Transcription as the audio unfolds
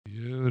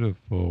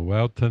Beautiful.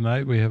 Well,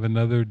 tonight we have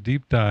another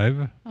deep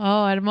dive.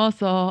 Oh,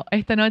 hermoso.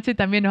 Esta noche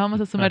también nos vamos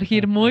a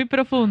sumergir muy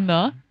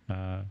profundo.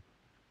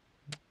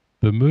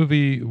 The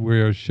movie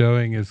we're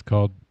showing is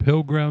called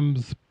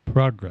Pilgrim's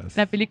Progress.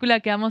 La película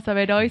que vamos a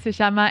ver hoy se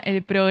llama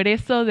El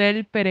progreso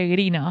del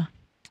peregrino.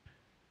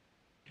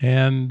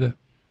 And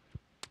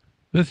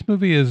this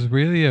movie is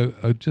really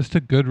just a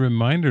good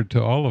reminder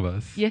to all of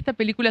us Y esta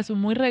película es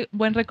un muy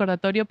buen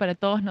recordatorio para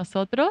todos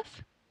nosotros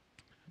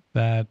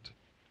that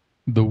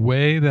the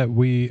way that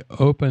we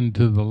open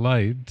to the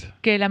light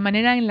que la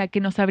manera en la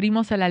que nos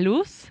abrimos a la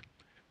luz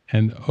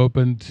and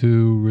open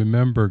to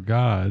remember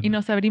God y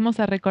nos abrimos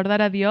a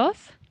recordar a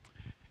Dios,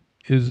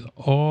 is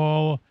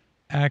all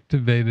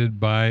activated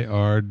by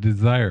our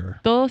desire.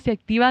 todo se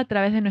activa a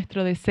través de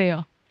nuestro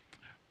deseo.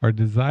 Our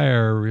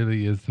desire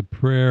really is the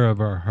prayer of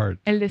our heart.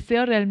 El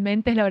deseo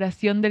realmente es la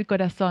oración del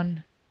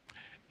corazón.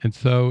 And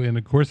so in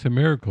A Course in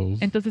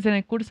Miracles, Entonces en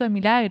el curso de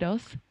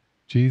Milagros,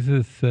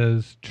 Jesus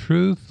says,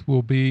 truth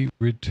will be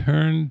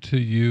returned to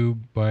you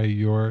by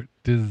your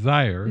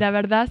desire la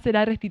verdad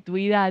será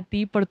restituida a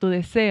ti por tu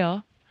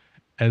deseo,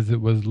 as it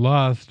was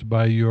lost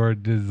by your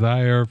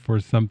desire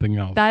for something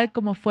else. tal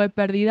como fue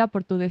perdida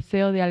por tu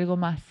deseo de algo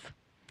más.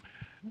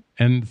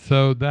 And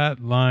so that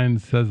line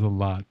says a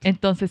lot.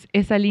 Entonces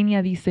esa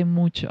línea dice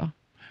mucho.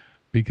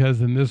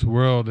 Because in this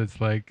world, it's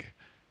like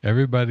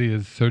everybody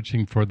is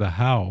searching for the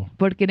how.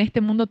 Porque en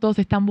este mundo todos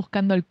están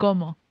buscando el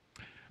cómo.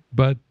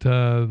 But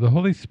the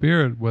Holy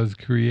Spirit was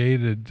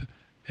created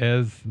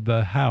as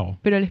the how.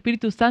 Pero el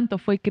Espíritu Santo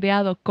fue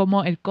creado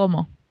como el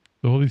cómo.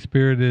 The Holy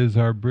Spirit is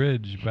our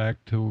bridge back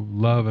to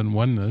love and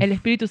oneness. El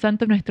Espíritu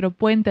Santo es nuestro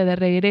puente de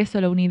regreso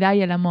a la unidad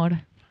y al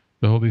amor.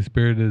 The Holy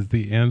Spirit is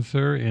the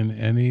answer in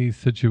any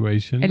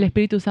situation. El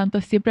Espíritu Santo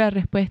es siempre la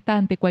respuesta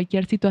ante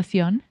cualquier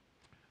situación.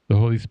 The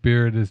Holy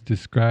Spirit is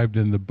described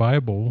in the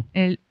Bible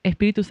El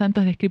Espíritu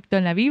Santo es descrito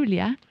en la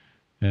Biblia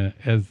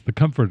as the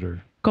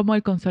comforter. como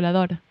el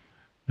consolador.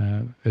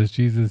 As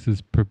Jesus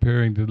is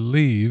preparing to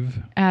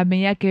leave, A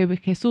medida que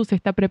Jesús se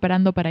está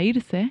preparando para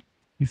irse,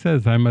 he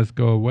says, I must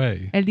go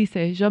away, Él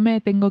dice, yo me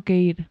tengo que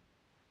ir,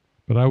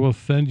 but I will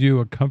send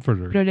you a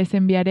comforter pero les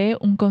enviaré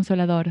un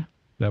consolador,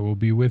 that will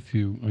be with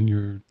you on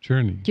your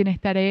journey. quien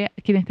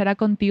estará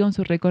contigo en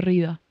su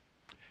recorrido.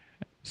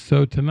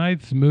 So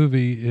tonight's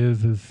movie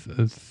is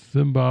a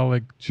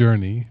symbolic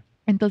journey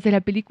Entonces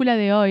la película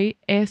de hoy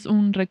es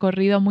un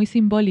recorrido muy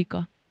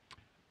simbólico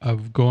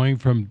of going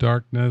from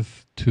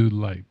darkness to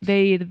light.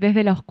 de ir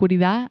desde la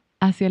oscuridad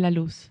hacia la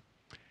luz.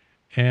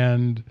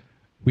 And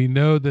we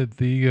know that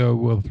the ego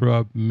will throw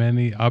up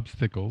many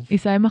obstacles, Y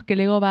sabemos que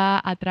el ego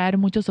va a traer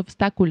muchos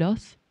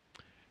obstáculos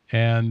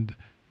and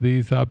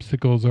these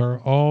obstacles are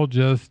all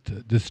just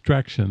y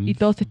distractions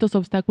todos estos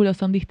obstáculos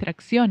son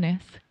distracciones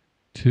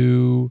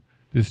to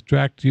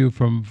distract you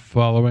from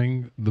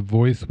following the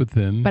voice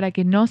within, para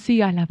que no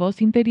sigas la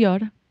voz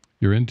interior,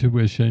 your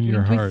intuition, tu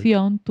your heart.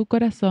 intuición, tu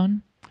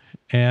corazón.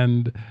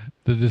 And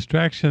the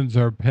distractions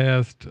are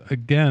passed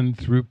again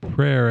through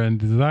prayer and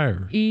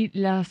desire. Y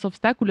los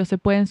obstáculos se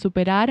pueden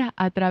superar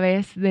a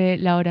través de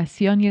la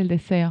oración y el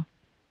deseo.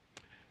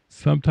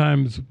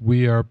 Sometimes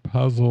we are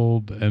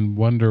puzzled and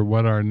wonder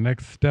what our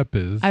next step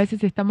is, A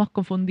veces estamos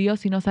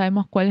confundidos y no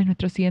sabemos cuál es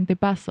nuestro siguiente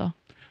paso.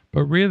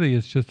 but really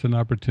it's just an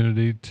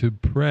opportunity to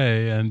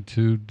pray and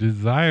to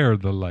desire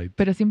the light.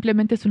 Pero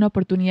simplemente es una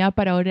oportunidad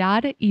para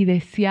orar y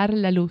desear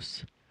la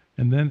luz.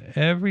 And then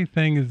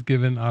everything is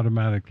given Y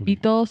automatically.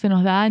 todo se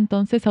nos da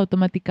entonces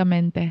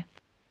automáticamente.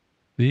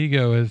 The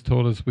ego has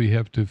told us we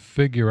have to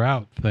figure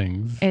out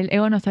things, El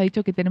ego nos ha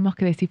dicho que tenemos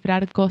que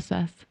descifrar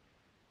cosas,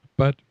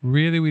 but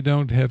really we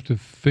don't have to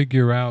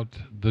figure out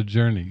the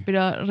journey.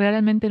 pero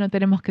realmente no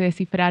tenemos que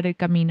descifrar el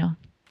camino.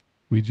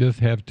 We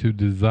just have to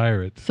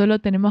desire it. Solo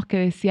tenemos que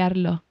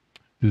desearlo.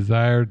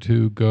 Desire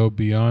to go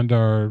beyond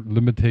our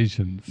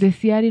limitations,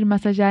 Desear ir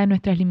más allá de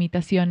nuestras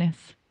limitaciones,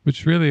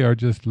 which really are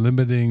just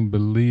limiting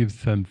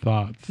beliefs and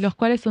thoughts. los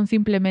cuales son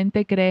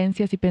simplemente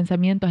creencias y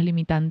pensamientos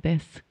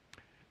limitantes.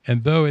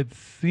 And though it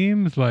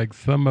seems like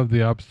some of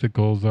the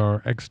obstacles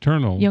are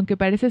external, Y aunque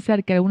parece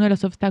ser que algunos de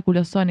los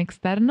obstáculos son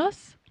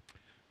externos,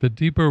 the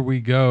deeper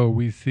we go,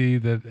 we see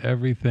that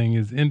everything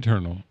is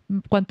internal.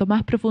 cuanto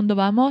más profundo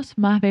vamos,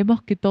 más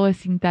vemos que todo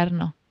es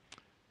interno.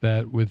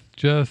 That with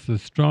just a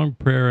strong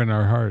prayer in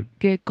our heart,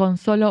 Que con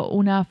solo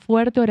una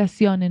fuerte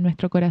oración en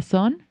nuestro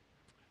corazón,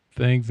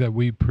 things that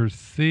we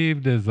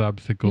perceived as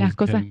obstacles Las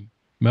cosas can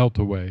melt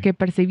away. que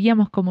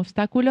percibíamos como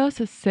obstáculos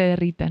se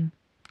derriten.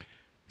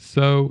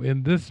 So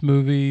in this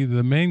movie,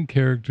 the main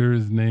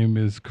character's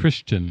name is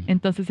Christian.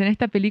 Entonces en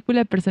esta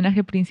película el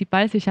personaje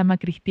principal se llama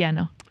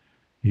Cristiano.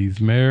 He's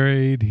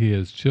married, he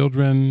has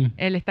children,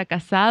 Él está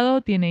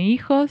casado, tiene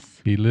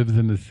hijos, he lives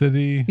in the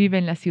city, vive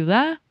en la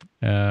ciudad,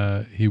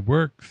 he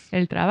works.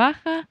 él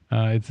trabaja.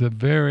 It's a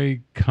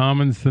very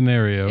common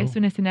scenario, Es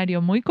un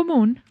escenario muy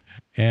común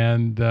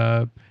and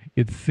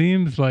it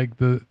seems like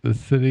the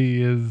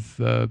city is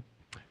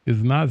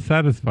not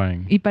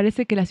satisfying. y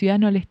parece que la ciudad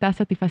no le está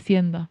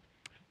satisfaciendo.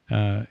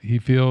 He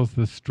feels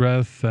the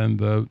stress and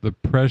the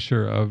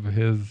pressure of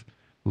his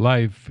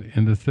life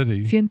in the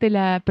city, siente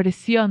la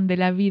presión de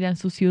la vida en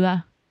su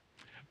ciudad,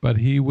 but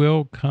he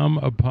will come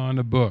upon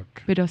a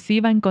book pero sí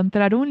va a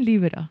encontrar un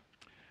libro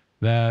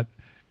that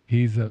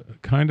he's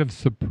kind of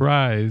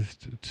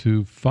surprised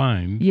to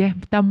find. y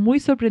está muy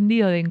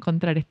sorprendido de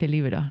encontrar este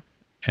libro.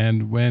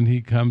 And when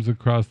he comes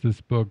across this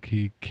book,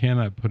 he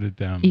cannot put it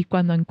down. Y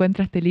cuando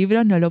encuentra este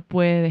libro no lo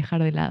puede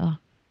dejar de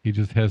lado. He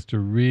just has to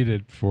read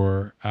it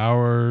for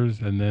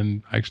hours and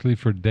then actually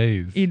for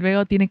days. Y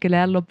luego tiene que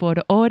leerlo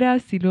por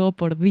horas y luego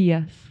por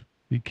días.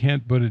 He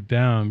can't put it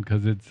down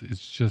because it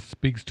just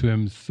speaks to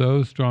him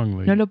so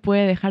strongly. No lo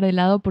puede dejar de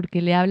lado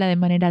porque le habla de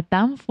manera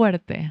tan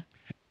fuerte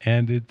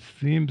And it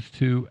seems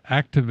to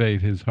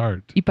activate his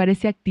heart y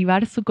parece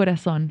activar su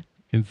corazón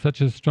in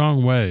such a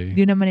strong de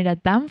way una manera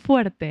tan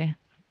fuerte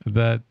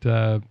that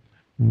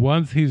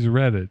once he's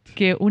read it,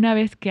 que una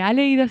vez que ha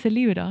leído ese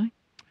libro,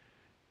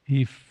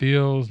 he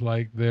feels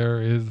like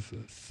there is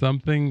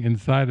something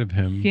inside of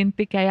him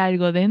siente que hay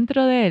algo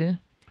dentro de él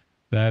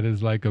that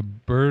is like a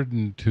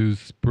burden to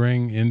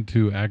spring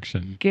into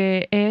action.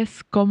 que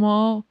es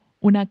como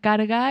una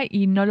carga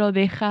y no lo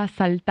deja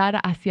saltar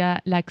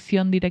hacia la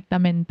acción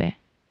directamente.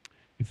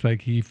 It's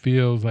like he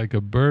feels like a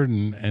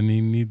burden and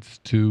he needs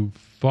to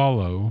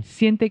follow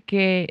Siente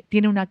que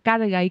tiene una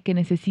carga y que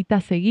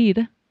necesita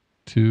seguir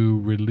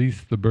to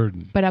release the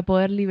burden. para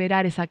poder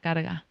liberar esa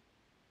carga.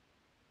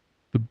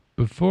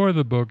 Before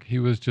the book, he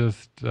was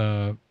just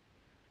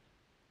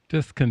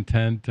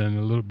discontent and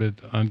a little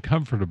bit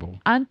uncomfortable.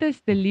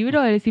 Antes del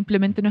libro, él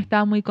simplemente no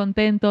estaba muy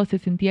contento, se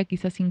sentía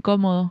quizás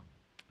incómodo.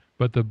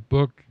 But the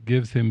book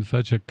gives him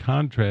such a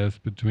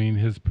contrast between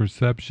his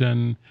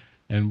perception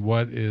and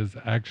what is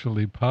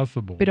actually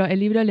possible. Pero el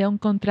libro le da un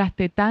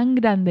contraste tan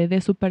grande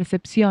de su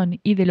percepción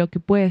y de lo que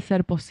puede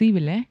ser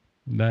posible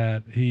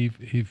That he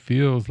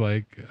feels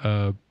like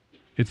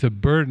it's a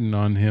burden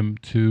on him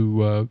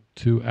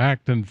to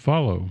act and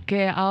follow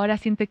que ahora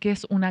siente que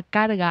es una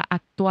carga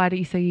actuar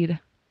y seguir,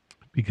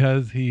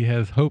 because he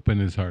has hope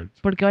in his heart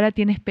porque ahora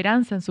tiene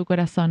esperanza en su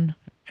corazón,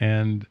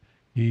 and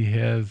he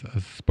has a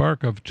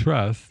spark of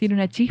trust tiene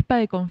una chispa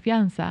de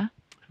confianza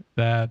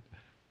that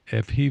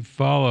if he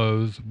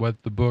follows what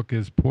the book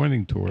is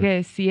pointing toward,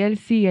 que si él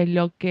sigue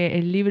lo que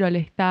el libro le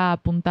está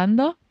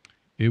apuntando,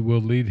 it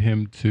will lead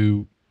him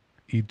to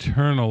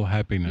eternal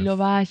happiness. lo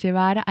va a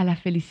llevar a la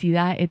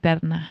felicidad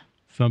eterna.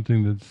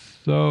 Something that's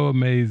so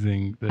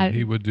amazing that Al-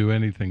 he would do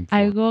anything for.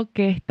 Algo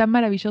que es tan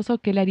maravilloso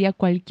que él haría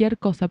cualquier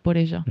cosa por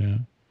ello.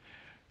 Yeah.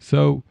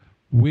 So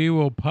we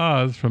will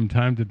pause from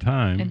time to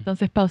time,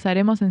 Entonces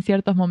pausaremos en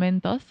ciertos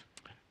momentos,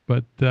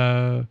 but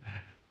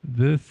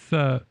this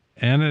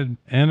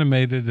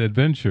animated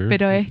adventure,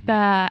 pero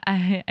esta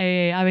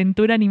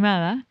aventura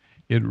animada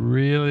it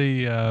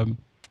really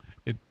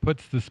it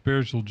puts the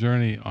spiritual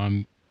journey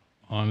on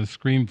a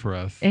screen for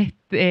us.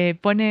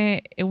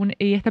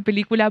 y esta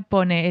película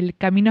pone el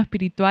camino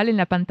espiritual en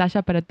la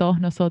pantalla para todos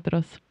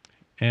nosotros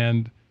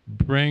And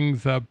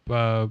brings up,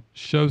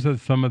 shows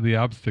us some of the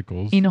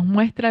obstacles y nos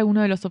muestra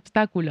algunos de los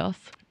obstáculos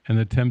and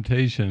the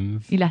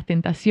temptations y las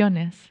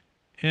tentaciones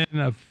in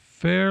a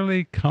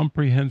fairly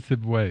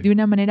comprehensive way, de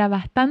una manera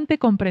bastante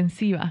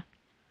comprensiva.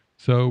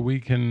 so we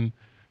can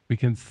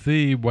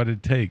see what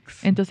it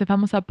takes. Entonces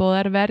vamos a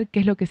poder ver qué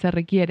es lo que se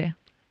requiere.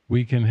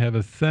 We can have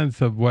a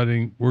sense of what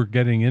we're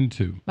getting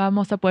into,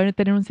 Vamos a poder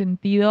tener un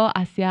sentido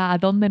hacia a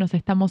dónde nos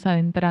estamos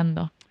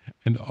adentrando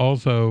and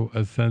also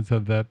a sense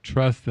of that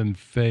trust and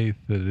faith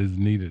that is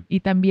needed. y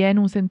también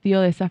un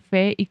sentido de esa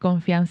fe y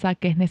confianza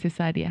que es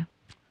necesaria.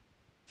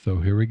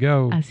 So here we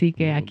go. Así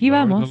que aquí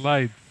Lower the vamos.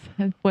 lights.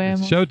 It's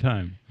Podemos-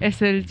 showtime.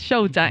 Es el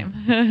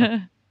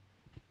showtime.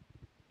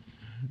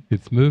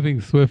 It's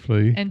moving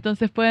swiftly,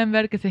 Entonces pueden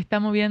ver que se está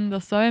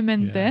moviendo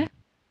suavemente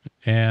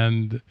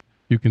and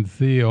you can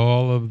see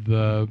all of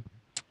the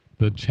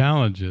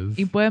challenges,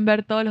 y pueden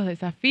ver todos los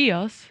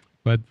desafíos.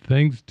 but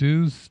things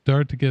do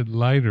start to get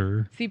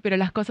lighter Sí, pero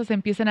las cosas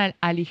empiezan a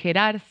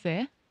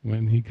aligerarse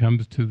when he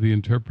comes to the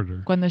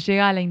interpreter. cuando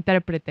llega a la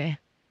intérprete.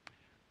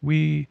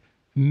 We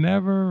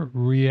never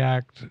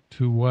react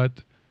to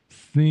what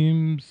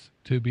seems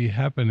to be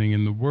happening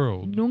in the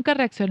world. Nunca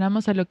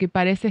reaccionamos a lo que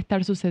parece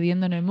estar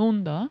sucediendo en el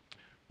mundo.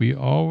 We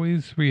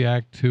always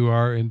react to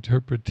our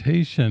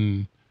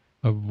interpretation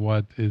of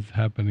what is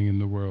happening in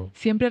the world.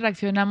 Siempre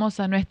reaccionamos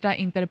a nuestra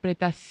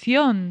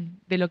interpretación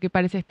de lo que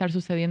parece estar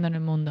sucediendo en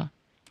el mundo.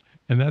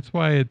 And that's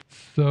why it's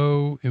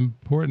so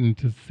important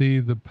to see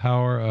the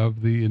power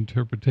of the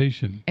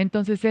interpretation.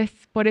 Entonces es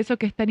por eso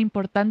que es tan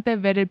importante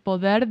ver el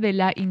poder de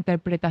la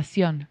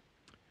interpretación.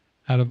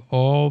 Out of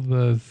all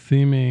the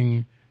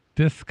seeming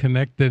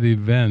disconnected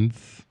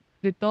events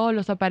De todos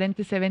los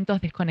aparentes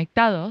eventos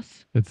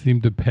desconectados that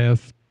seem to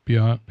pass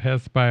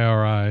by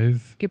our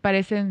eyes, que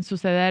parecen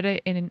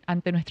suceder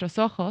ante nuestros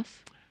ojos,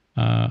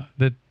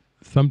 that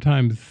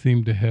sometimes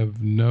seem to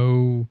have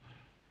no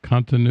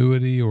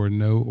continuity or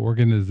no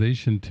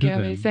organization to que a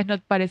them, veces no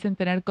parecen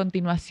tener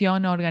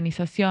continuación o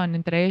organización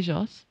entre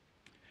ellos,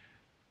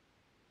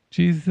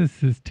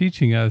 Jesus is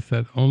teaching us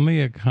that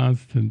only a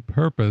constant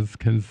purpose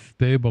can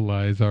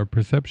stabilize our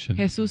perception.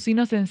 Jesús sí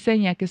nos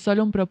enseña que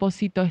solo un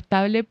propósito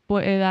estable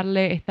puede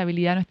darle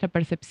estabilidad a nuestra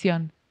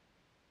percepción.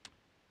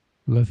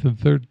 Lesson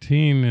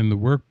 13 in the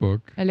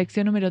workbook La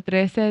lección número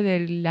 13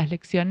 de las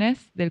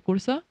lecciones del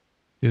curso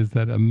is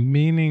that a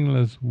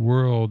meaningless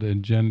world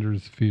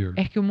engenders fear.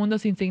 es que un mundo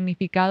sin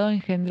significado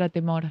engendra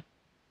temor.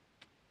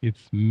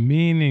 It's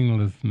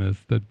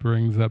meaninglessness that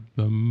brings up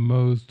the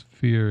most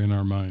fear in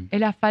our mind.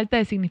 Es la falta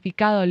de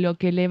significado lo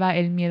que eleva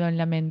el miedo en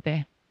la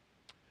mente.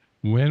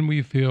 When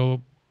we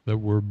feel that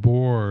we're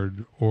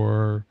bored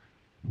or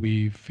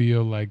we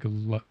feel like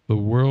the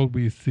world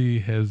we see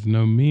has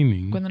no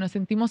meaning, Cuando nos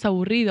sentimos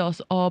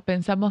aburridos o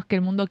pensamos que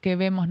el mundo que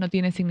vemos no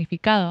tiene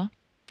significado,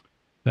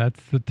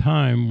 that's the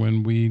time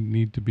when we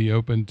need to be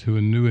open to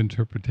a new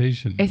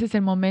interpretation. ese es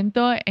el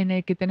momento en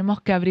el que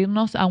tenemos que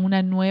abrirnos a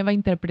una nueva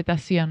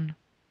interpretación.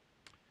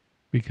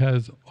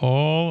 Because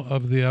all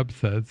of the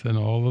upsets and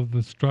all of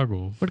the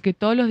struggles Porque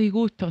todos los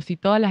disgustos y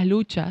todas las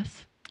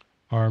luchas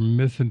are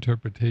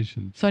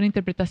misinterpretations. son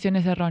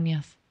interpretaciones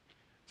erróneas.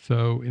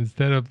 So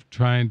instead of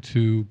trying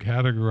to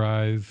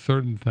categorize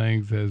certain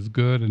things as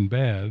good and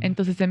bad,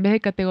 Entonces, en vez de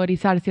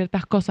categorizar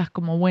ciertas cosas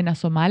como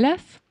buenas o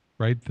malas,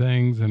 right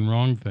things and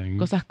wrong things,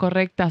 cosas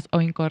correctas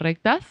o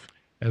incorrectas,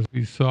 as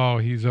we saw,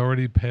 he's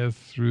already passed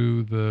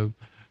through the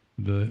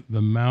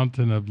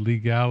mountain of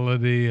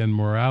legality and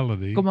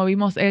morality, como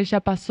vimos, él ya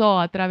pasó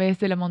a través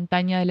de la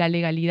montaña de la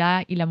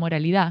legalidad y la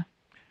moralidad.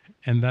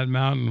 and that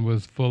mountain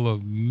was full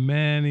of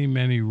many,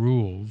 many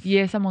rules, Y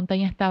esa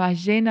montaña estaba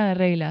llena de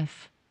reglas.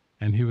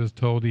 and he was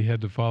told he had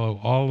to follow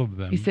all of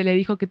them. Y se le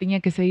dijo que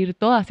tenía que seguir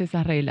todas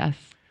esas reglas.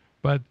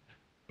 But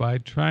by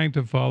trying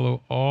to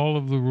follow all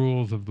of the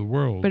rules of the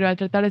world, Pero al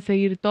tratar de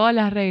seguir todas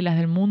las reglas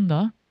del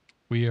mundo,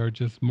 we are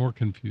just more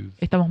confused.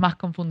 estamos más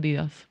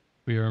confundidos.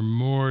 We are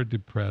more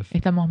depressed.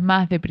 Estamos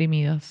más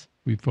deprimidos.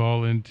 We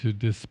fall into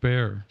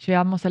despair.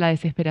 Llegamos a la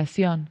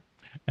desesperación.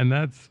 And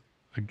that's,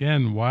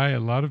 again, why a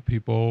lot of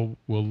people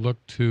will look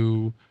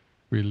to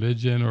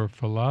religion or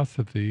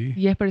philosophy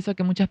Y es por eso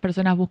que muchas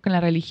personas buscan la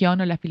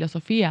religión o la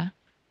filosofía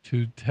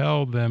to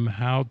tell them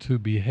how to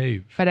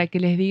behave. para que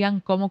les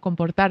digan cómo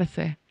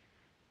comportarse.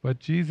 But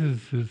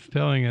Jesus is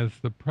telling us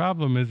the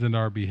problem isn't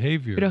our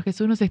behavior, Pero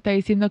Jesús nos está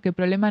diciendo que el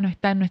problema no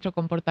está en nuestro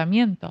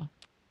comportamiento,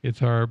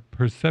 it's our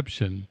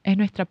perception. es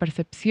nuestra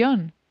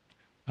percepción.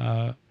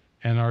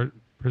 And our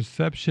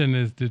perception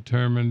is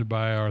determined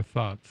by our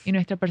thoughts. Y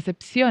nuestra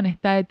percepción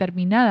está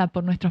determinada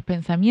por nuestros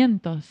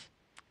pensamientos.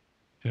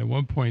 And at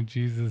one point,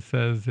 Jesus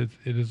says it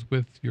is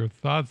with your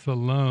thoughts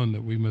alone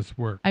that we must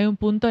work. Hay un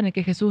punto en el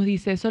que Jesús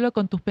dice, solo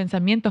con tus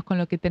pensamientos con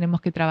lo que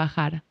tenemos que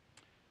trabajar.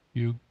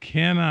 You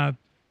cannot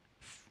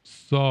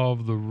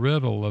solve the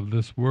riddle of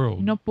this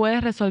world No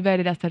puedes resolver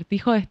el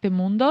acertijo de este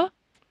mundo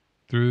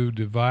through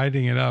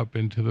dividing it up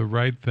into the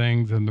right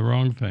things and the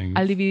wrong things,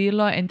 al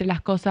dividirlo entre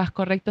las cosas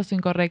correctas o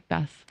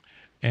incorrectas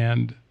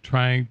and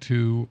trying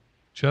to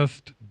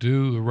just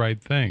do the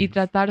right y things.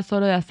 tratar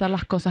solo de hacer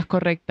las cosas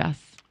correctas.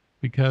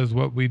 Because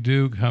what we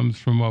do comes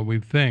from what we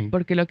think.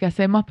 Porque lo que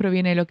hacemos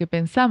proviene de lo que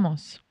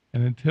pensamos.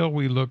 And until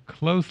we look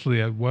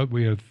closely at what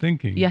we are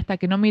thinking, Y hasta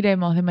que no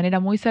miremos de manera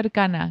muy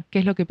cercana qué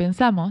es lo que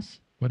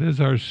pensamos, what is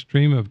our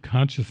stream of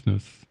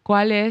consciousness,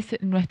 cuál es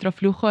nuestro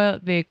flujo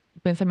de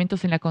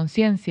pensamientos en la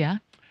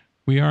conciencia,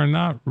 we are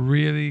not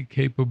really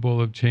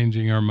capable of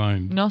changing our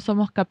mind. no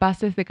somos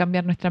capaces de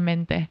cambiar nuestra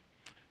mente.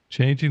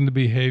 Changing the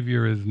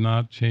behavior is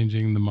not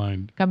changing the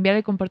mind. Cambiar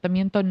el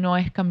comportamiento no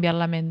es cambiar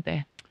la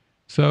mente.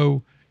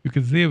 So you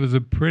can see it was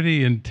a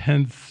pretty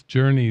intense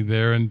journey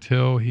there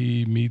until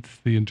he meets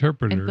the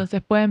interpreter.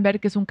 Entonces pueden ver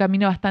que es un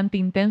camino bastante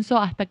intenso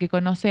hasta que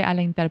conoce a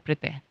la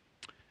intérprete.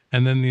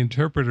 And then the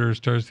interpreter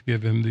starts to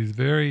give him these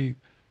very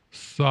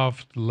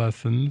soft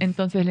lessons.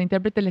 Entonces la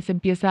intérprete les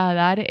empieza a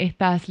dar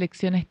estas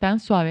lecciones tan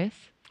suaves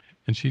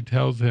And she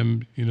tells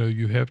him,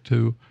 you have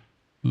to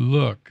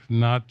look,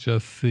 not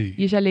just see.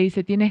 y ella le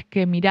dice, tienes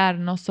que mirar,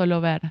 no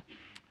solo ver.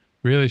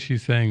 Really,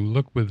 she's saying,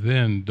 look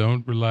within,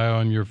 don't rely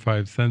on your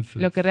five senses.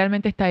 Lo que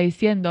realmente está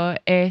diciendo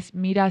es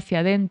mira hacia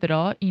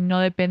adentro y no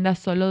dependas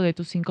solo de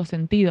tus 5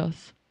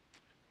 sentidos.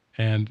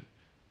 And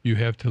you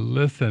have to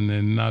listen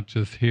and not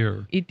just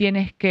hear. Y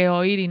tienes que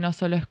oír y no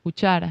solo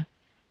escuchar.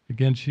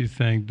 Again, she's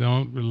saying,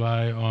 don't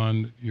rely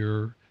on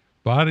your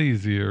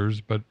body's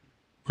ears, but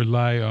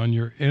rely on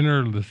your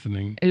inner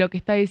listening. Lo que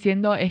está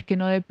diciendo es que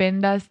no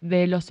dependas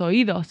de los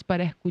oídos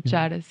para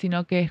escuchar,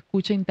 sino que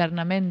escucha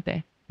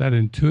internamente. That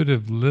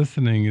intuitive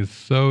listening is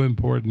so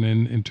important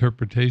in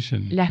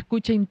interpretation. La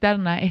escucha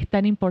interna es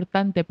tan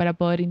importante para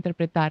poder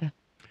interpretar.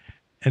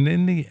 And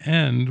in the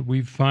end,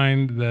 we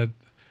find that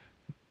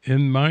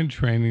in mind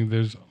training,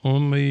 there's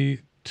only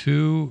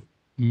 2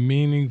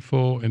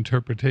 meaningful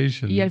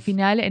interpretations. Y al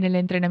final, en el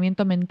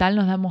entrenamiento mental,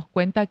 nos damos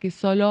cuenta que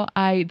solo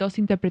hay 2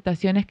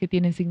 interpretaciones que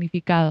tienen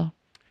significado.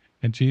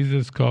 And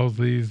Jesus calls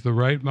these the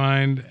right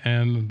mind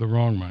and the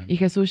wrong mind. Y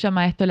Jesús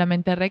llama a esto la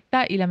mente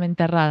recta y la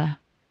mente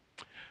errada.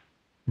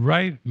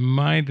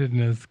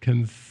 Right-mindedness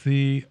can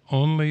see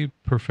only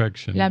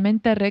perfection. La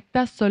mente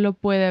recta solo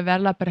puede ver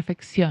la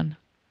perfección.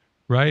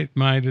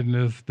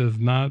 Right-mindedness does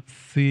not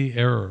see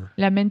error.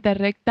 La mente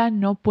recta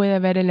no puede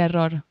ver el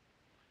error.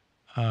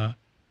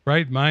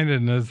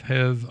 Right-mindedness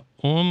has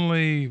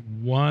only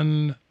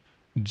one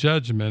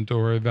judgment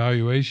or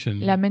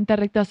evaluation, La mente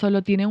recta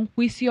solo tiene un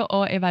juicio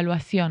o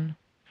evaluación.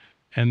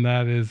 and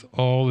that is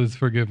all is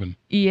forgiven,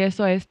 Y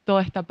eso es, todo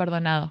está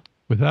perdonado,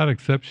 without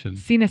exception.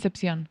 sin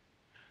excepción.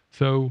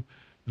 So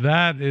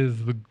that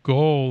is the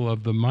goal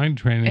of the mind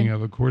training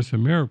of A Course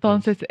in Miracles.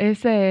 Entonces,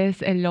 ese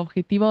es el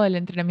objetivo del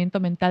entrenamiento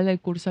mental del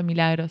curso de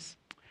Milagros.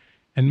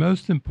 And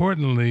most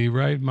importantly,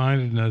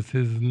 right-mindedness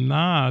is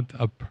not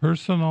a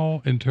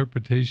personal Y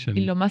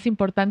interpretation, lo más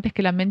importante es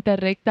que la mente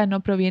recta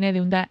no proviene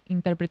de una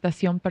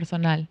interpretación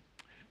personal.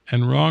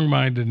 and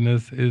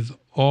wrong-mindedness is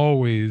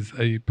always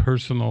a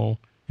personal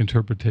Y la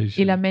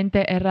interpretation.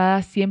 mente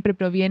errada siempre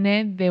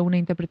proviene de una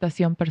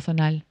interpretación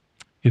personal.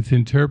 It's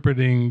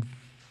interpreting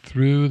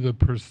through the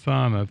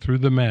persona, through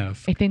the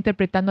mask, Está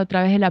interpretando a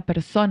través de la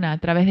persona, a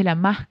través de la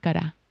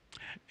máscara.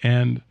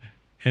 and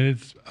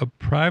it's a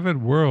private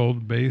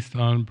world based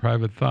on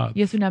private thoughts.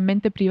 Y es una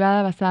mente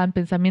privada basada en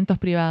pensamientos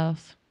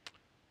privados.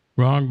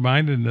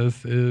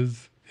 Wrong-mindedness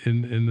is,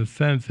 in the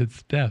sense,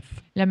 it's death,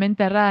 La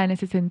mente errada en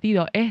ese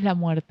sentido es la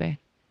muerte.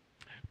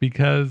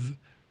 because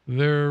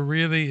there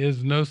really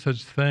is no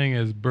such thing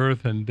as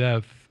birth and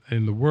death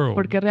in the world.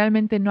 Porque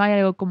realmente no hay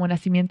algo como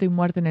nacimiento y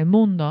muerte en el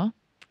mundo.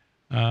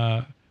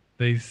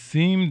 They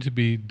seem to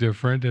be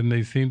different and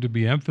they seem to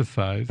be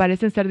emphasized.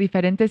 Parecen ser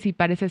diferentes y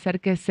parece ser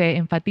que se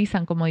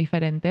enfatizan como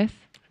diferentes.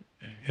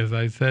 As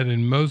I said,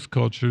 in most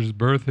cultures,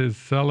 birth is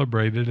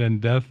celebrated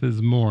and death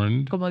is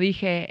mourned, Como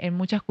dije, en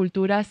muchas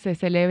culturas se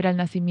celebra el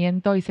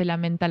nacimiento y se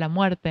lamenta la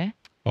muerte,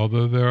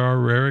 although there are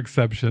rare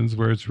exceptions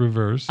where it's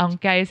reversed.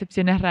 aunque hay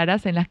excepciones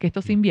raras en las que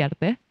esto se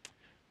invierte.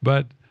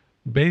 But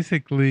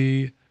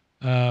basically,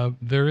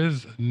 there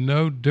is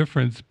no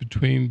difference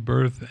between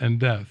birth and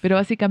death. Pero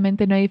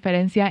básicamente no hay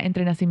diferencia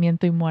entre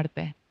nacimiento y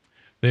muerte.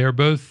 They are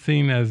both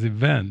seen as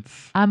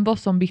events, Ambos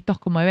son vistos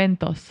como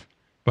eventos,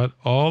 but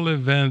all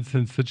events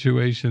and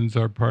situations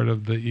are part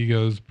of the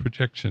ego's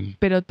projection.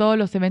 pero todos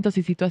los eventos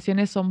y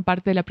situaciones son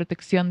parte de la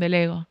protección del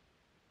ego.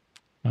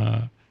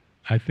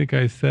 I think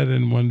I said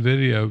in one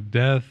video,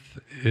 death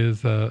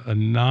is a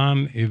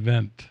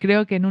non-event,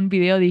 Creo que en un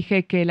video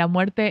dije que la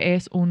muerte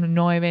es un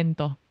no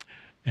evento.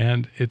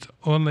 and it's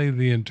only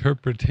the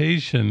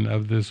interpretation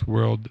of this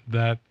world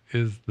that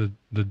is the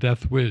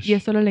death wish. Y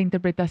es solo la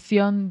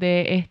interpretación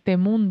de este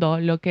mundo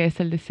lo que es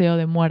el deseo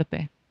de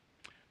muerte.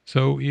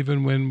 So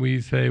even when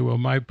we say, well,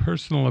 my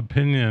personal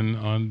opinion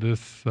on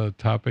this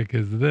topic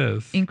is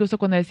this, Incluso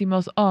cuando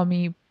decimos, oh,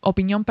 mi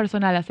opinión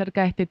personal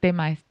acerca de este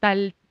tema es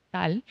tal,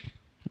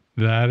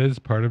 that is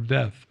part of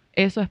death.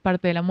 eso es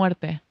parte de la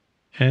muerte.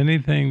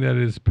 Anything that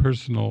is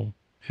personal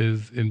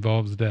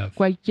involves death.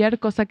 Cualquier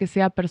cosa que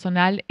sea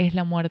personal es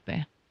la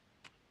muerte.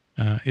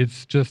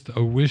 It's just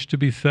a wish to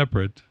be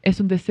separate Es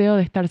un deseo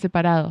de estar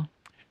separado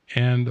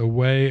and a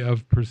way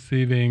of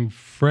perceiving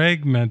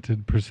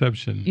fragmented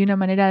perception. y una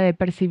manera de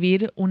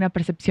percibir una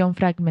percepción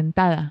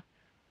fragmentada.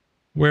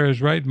 Whereas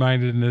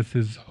right-mindedness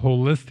is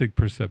holistic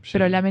perception.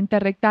 Pero la mente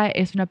recta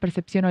es una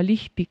percepción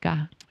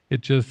holística.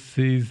 It just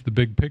sees the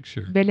big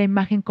picture. Ve la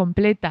imagen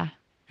completa.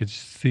 It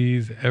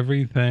sees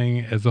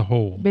everything as a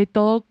whole. Ve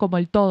todo como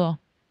el todo.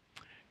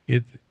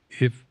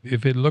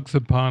 If it looks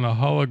upon a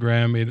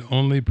hologram, it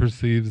only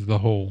perceives the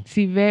whole.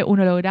 Si ve un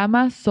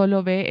holograma,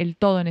 solo ve el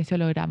todo en ese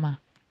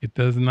holograma. It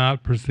does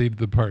not perceive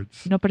the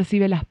parts. No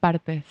percibe las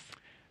partes.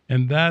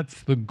 And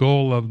that's the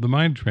goal of the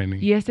mind training.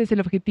 Y ese es el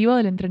objetivo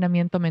del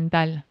entrenamiento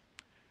mental.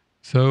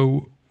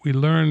 So we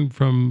learn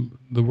from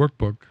the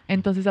workbook,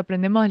 Entonces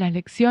aprendemos de las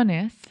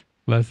lecciones,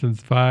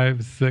 lessons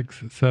 5,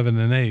 6, 7,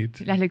 and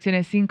 8. las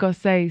lecciones 5,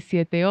 6,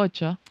 7,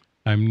 8.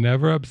 I'm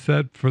never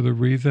upset for the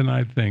reason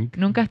I think.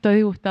 Nunca estoy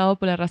disgustado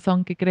por la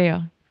razón que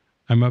creo.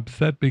 I'm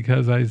upset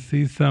because I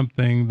see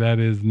something that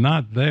is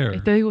not there.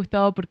 Estoy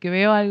disgustado porque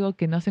veo algo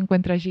que no se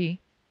encuentra allí.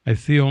 I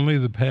see only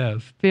the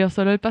past. Veo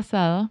solo el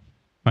pasado.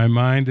 My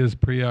mind is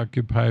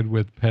preoccupied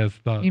with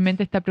past thoughts. Mi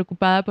mente está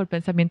preocupada por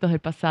pensamientos del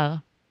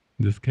pasado.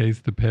 In this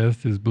case, the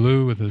past is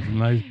blue with a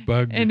nice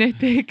bug. En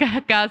este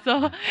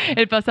caso,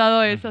 el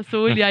pasado es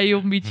azul y hay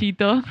un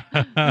bichito.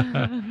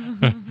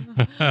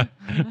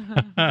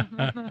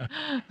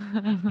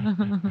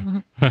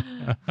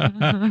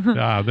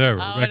 There,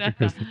 Ahora back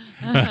to está. Kristen.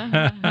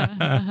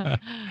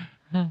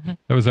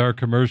 That was our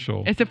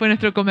commercial Ese fue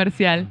nuestro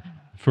comercial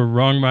for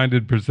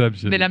wrong-minded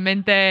perception. de la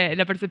mente,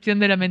 la percepción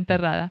de la mente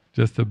errada.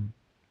 Just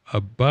a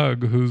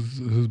bug who's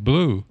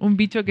blue, Un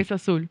bicho que es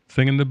azul.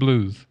 singing the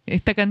blues.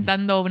 Está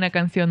cantando una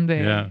canción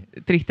de Yeah.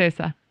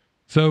 tristeza.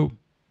 So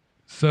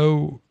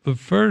the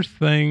first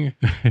thing,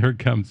 here it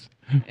comes.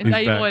 He's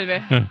Ahí back.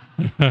 vuelve.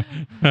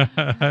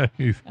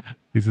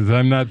 He says,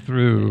 I'm not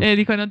through. Él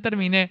dijo, no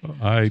terminé.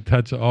 I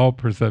touch all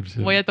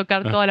perception. Voy a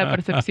tocar toda la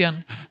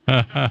percepción.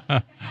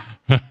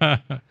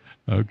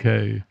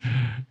 Okay.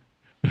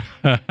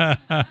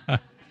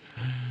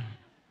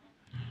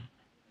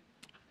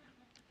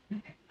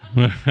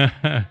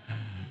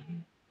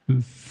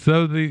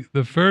 So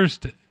the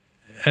first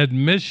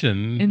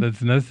admission En-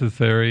 that's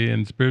necessary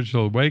in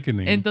spiritual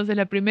awakening Entonces,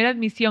 la primera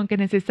admisión que es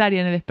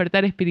necesaria en el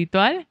despertar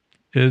espiritual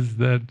is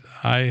that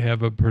I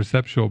have a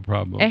perceptual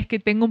problem. es que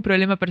tengo un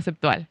problema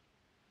perceptual.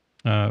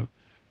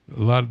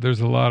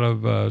 There's a lot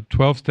of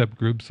 12-step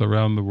groups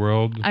around the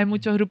world Hay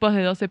muchos grupos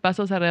de 12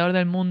 pasos alrededor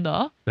del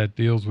mundo that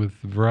deals with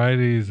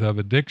varieties of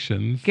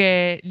addictions.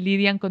 que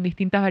lidian con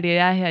distintas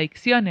variedades de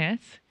adicciones.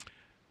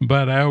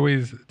 But I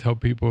always tell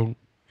people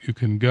you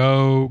can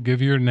go,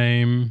 give your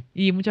name,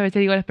 Y muchas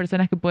veces digo a las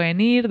personas que pueden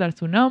ir, dar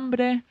su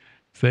nombre,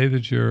 say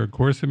that you're a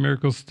Course in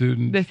Miracles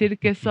student, decir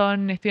que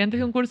son estudiantes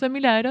de un curso de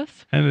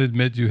milagros and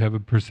admit you have a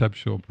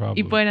perceptual y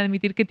problem. pueden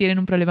admitir que tienen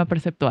un problema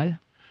perceptual.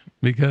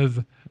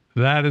 Because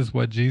that is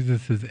what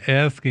Jesus is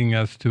asking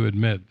us to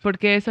admit.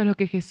 Porque eso es lo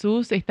que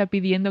Jesús está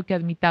pidiendo que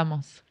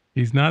admitamos.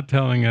 He's not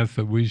telling us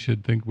that we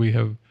should think we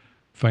have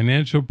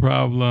financial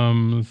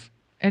problems,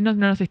 Él no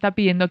nos está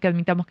pidiendo que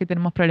admitamos que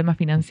tenemos problemas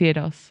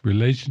financieros,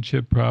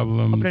 relationship o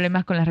problems,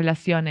 problemas con las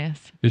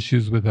relaciones,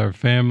 issues with our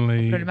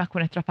family, problemas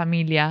con nuestra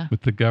familia, with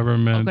the o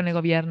government. con el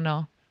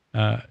gobierno.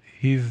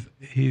 He's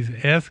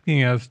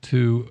asking us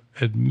to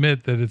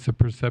admit that it's a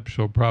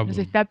perceptual Nos problem.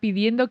 está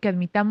pidiendo que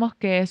admitamos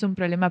que es un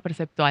problema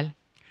perceptual.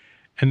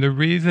 And the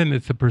reason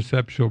it's a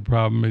perceptual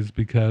problem is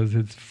because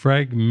it's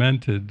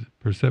fragmented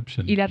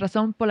perception. Y la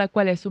razón por la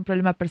cual es un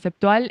problema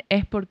perceptual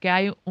es porque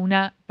hay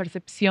una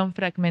percepción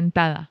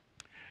fragmentada.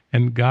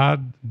 And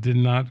God did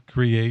not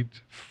create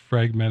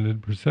fragmented Y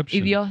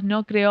perception. Dios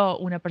no creó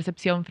una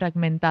percepción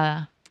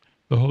fragmentada.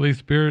 The Holy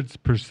Spirit's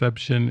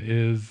perception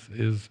is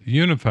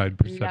unified La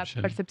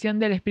perception percepción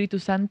del Espíritu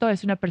Santo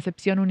es una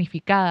percepción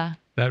unificada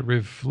that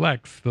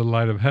reflects the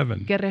light of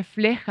heaven. que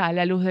refleja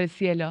la luz del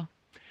cielo.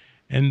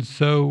 And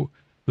so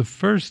the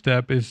first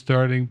step is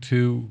starting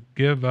to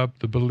give up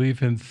the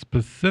belief in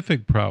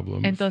specific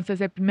problems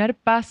Entonces, el primer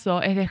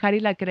paso es dejar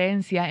ir la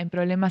creencia en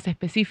problemas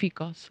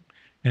específicos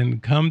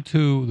and come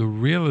to the y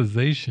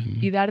realization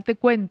darte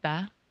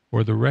cuenta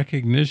or the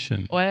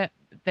recognition o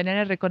tener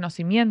el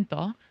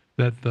reconocimiento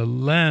that the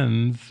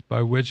lens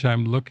by which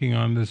I'm looking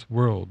on this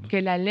world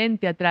que la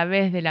lente a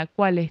través de la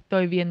cual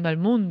estoy viendo el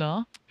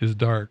mundo is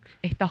dark.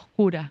 está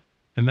oscura.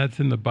 And that's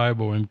in the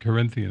Bible in Y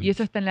Corinthians,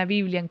 eso está en la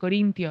Biblia, en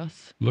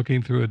Corintios.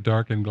 looking through a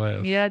darkened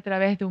glass. Mirar a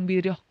través de un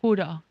vidrio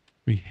oscuro.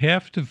 We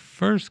have to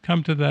first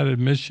come to that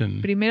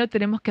admission Primero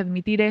tenemos que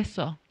admitir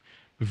eso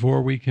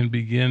before we can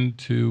begin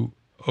to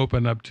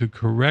open up to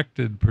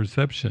corrected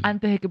perception.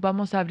 antes de que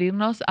podamos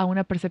abrirnos a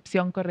una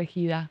percepción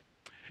corregida.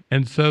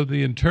 And so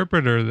the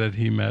interpreter that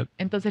he met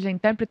Entonces la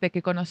intérprete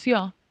que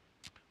conoció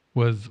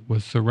was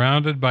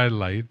surrounded by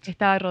light.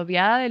 estaba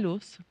rodeada de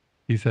luz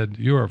He said,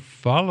 "You are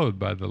followed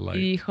by the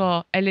y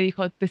light." él le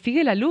dijo, ¿te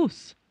sigue la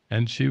luz?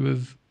 And she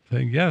was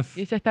saying, "Yes,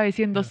 Y ella estaba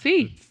diciendo,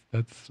 sí,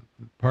 that's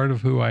part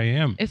of who I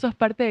am." eso es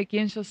parte de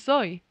quien yo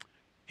soy.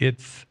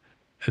 It's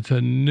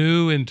a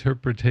new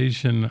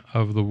interpretation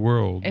of the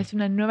world Es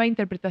una nueva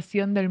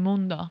interpretación del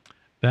mundo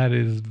that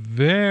is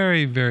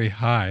very, very que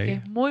high.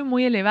 es muy,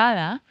 muy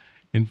elevada.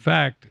 In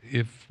fact,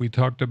 if we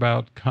talked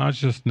about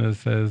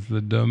consciousness as the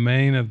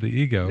domain of the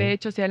ego, De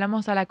hecho, si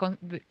hablamos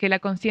que la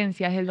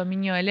conciencia es el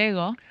dominio del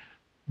ego,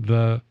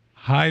 the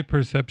high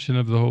perception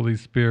of the Holy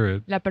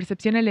Spirit la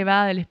percepción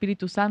elevada del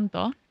Espíritu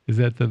Santo is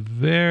at the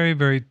very,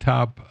 very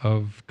top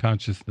of se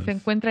consciousness.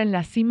 encuentra en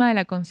la cima de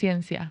la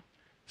conciencia.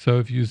 So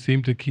if you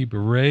seem to keep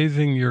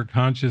raising your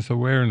conscious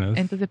awareness,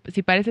 Entonces,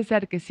 si parece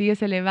ser que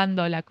sigues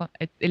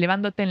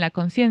elevándote en la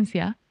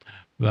conciencia,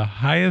 the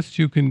highest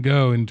you can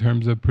go in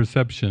terms of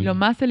perception lo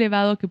más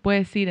elevado que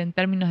puedes ir en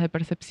términos de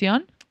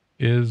percepción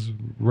is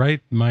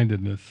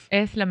right-mindedness,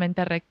 es la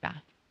mente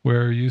recta,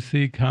 where you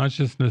see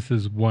consciousness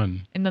as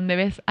one. en donde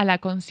ves a la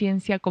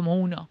conciencia como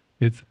uno.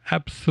 It's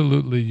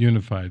absolutely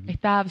unified.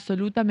 Está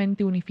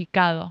absolutamente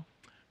unificado.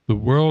 The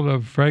world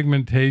of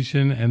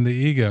fragmentation and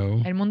the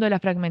ego El mundo de la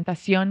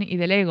fragmentación y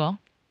del ego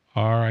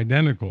are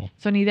identical.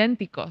 son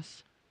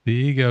idénticos.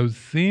 The ego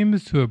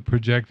seems to have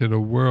projected a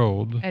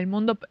world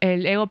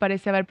El ego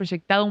parece haber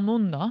proyectado un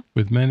mundo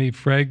with many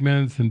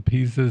fragments and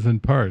pieces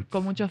and parts,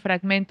 con muchos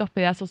fragmentos,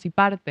 pedazos y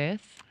partes,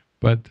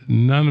 but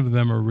none of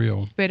them are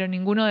real. pero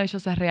ninguno de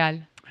ellos es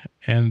real.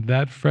 And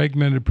that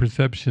fragmented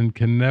perception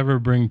can never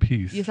bring Y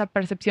peace. esa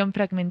percepción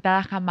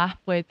fragmentada jamás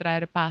puede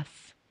traer paz.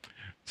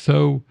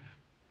 So,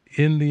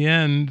 in the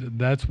end,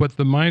 that's what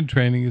the mind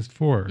training is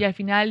for. Y al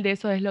final de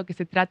eso es lo que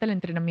se trata el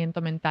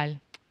entrenamiento mental.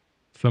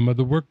 Some of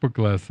the workbook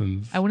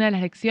lessons. Alguna de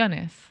las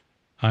lecciones.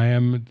 I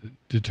am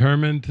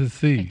determined to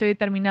see. Estoy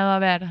determinado a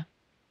ver.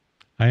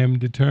 I am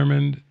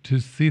determined to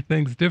see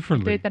things Estoy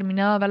differently.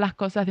 determinado a ver las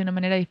cosas de una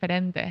manera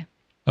diferente.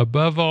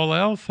 Above all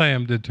else, I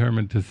am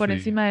determined to Por see.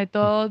 encima de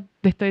todo,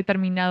 estoy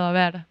determinado a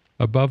ver.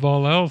 Above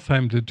all else,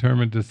 I'm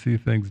determined to see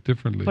things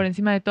differently. Por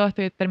encima de todo,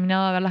 estoy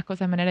determinado a ver las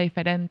cosas de manera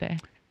diferente.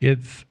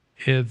 It's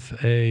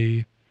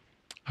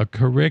a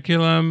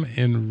curriculum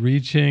in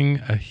reaching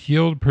a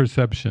healed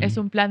perception Es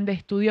un plan de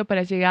estudio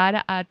para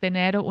llegar a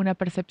tener una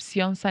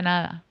percepción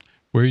sanada,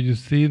 where you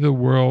see the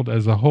world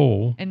as a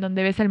whole en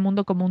donde ves el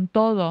mundo como un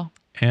todo,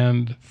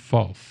 and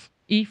false.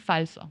 y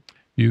falso.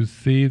 You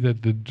see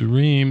that the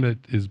dream that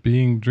is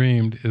being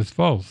dreamed is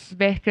false.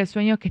 Ves que el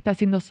sueño que está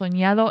siendo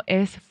soñado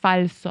es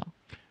falso.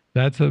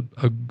 That's a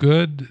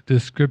good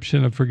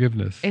description of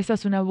forgiveness. Esa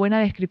es una buena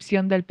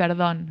descripción del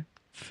perdón.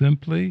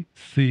 Simply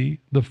see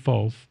the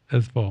false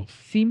as false.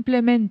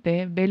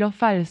 Simplemente ve lo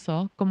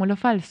falso como lo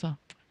falso.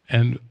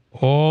 And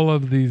all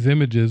of these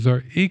images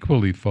are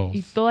equally Y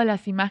false. todas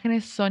las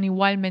imágenes son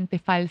igualmente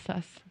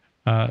falsas.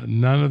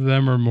 None of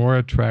them are more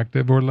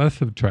attractive or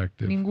less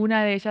attractive.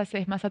 Ninguna de ellas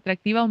es más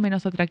atractiva o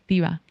menos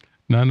atractiva.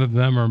 None of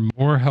them are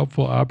more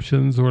helpful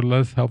options or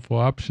less helpful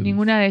options.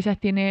 Ninguna de ellas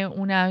tiene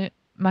una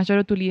mayor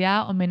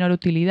utilidad o menor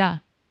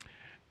utilidad.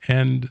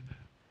 And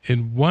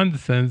in one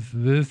sense,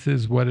 this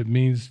is what it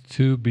means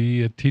to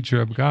be a teacher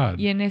of God.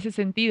 Y en ese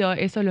sentido,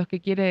 eso es lo que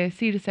quiere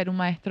decir ser un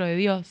maestro de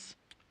Dios.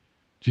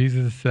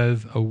 Jesus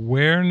says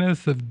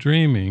awareness of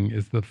dreaming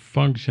is the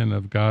function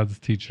of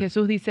God's teacher.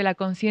 Jesús dice, la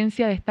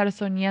conciencia de estar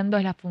soñando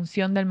es la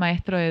función del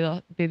maestro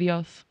de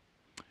Dios.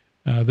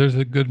 There's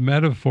a good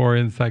metaphor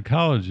in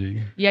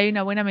psychology Y hay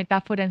una buena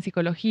metáfora en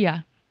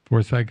psicología,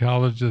 for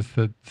psychologists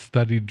that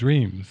study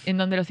dreams. en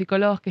donde los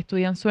psicólogos que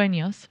estudian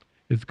sueños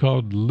It's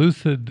called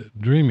lucid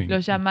dreaming. lo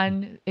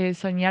llaman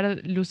soñar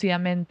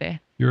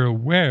lúcidamente. You're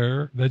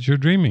aware that you're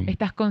dreaming.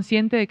 Estás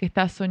consciente de que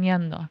estás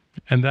soñando.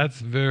 And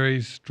that's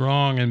very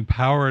strong,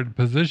 empowered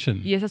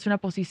position. Y esa es una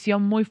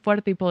posición muy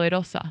fuerte y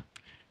poderosa.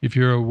 If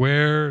you're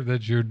aware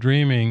that you're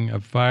dreaming a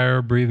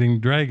fire-breathing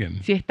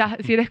dragon, Si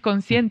eres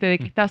consciente de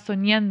que estás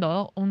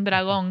soñando un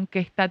dragón que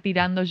está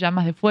tirando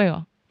llamas de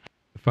fuego.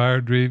 the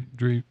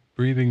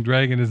fire-breathing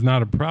dragon is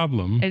not a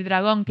problem. El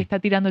dragón que está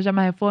tirando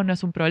llamas de fuego no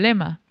es un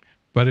problema.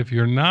 But if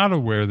you're not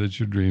aware that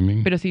you're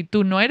dreaming, Pero si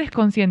tú no eres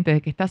consciente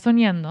de que estás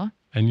soñando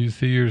and you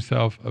see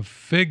yourself as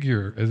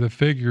a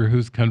figure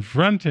who's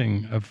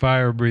confronting a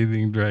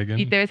fire-breathing dragon,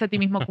 y te ves a ti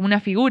mismo como una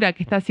figura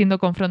que está siendo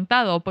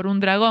confrontado por un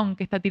dragón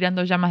que está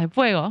tirando llamas de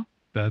fuego,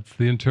 that's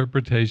the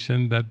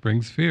interpretation that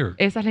brings fear.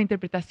 esa es la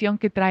interpretación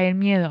que trae el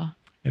miedo.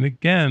 And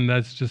again,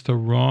 that's just a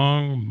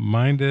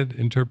wrong-minded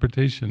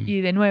interpretation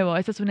Y de nuevo,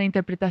 esa es una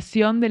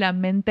interpretación de la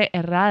mente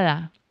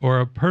errada or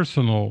a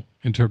personal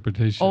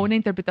interpretation. o una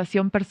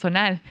interpretación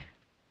personal.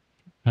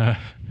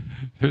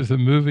 There's a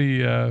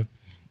movie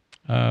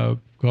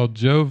called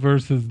Joe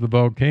versus the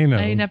Volcano,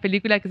 Hay una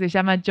película que se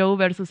llama Joe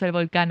versus el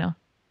volcano.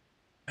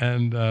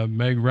 and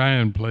Meg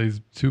Ryan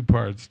plays two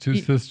parts, two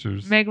Y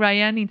sisters. Meg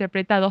Ryan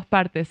interpreta a dos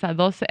partes, a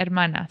dos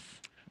hermanas.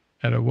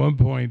 And at one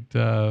point,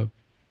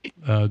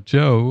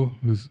 Joe,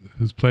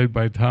 who's played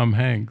by Tom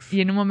Hanks,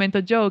 Y en un momento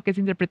Joe, que es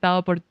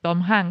interpretado por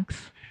Tom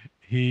Hanks,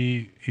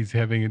 he's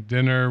having a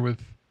dinner with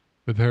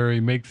her.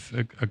 He makes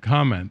a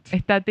comment,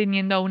 está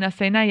teniendo una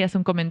cena y hace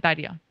un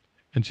comentario.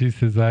 and she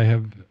says, "I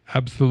have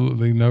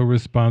absolutely no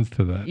response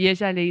to that." Y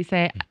ella le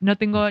dice, no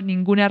tengo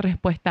ninguna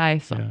respuesta a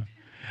eso. Yeah.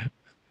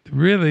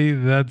 Really,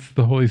 that's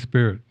the Holy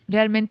Spirit.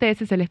 Realmente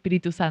ese es el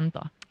Espíritu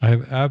Santo. I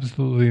have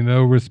absolutely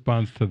no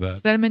response to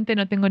that. Realmente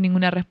no tengo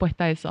ninguna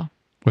respuesta a eso.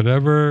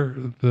 Whatever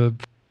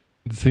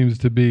it seems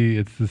to be,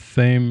 it's the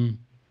same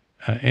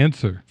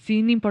answer.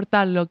 Sin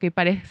importar lo que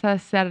parezca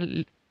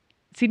ser,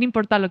 sin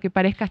importar lo que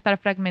parezca estar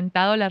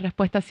fragmentado, la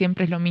respuesta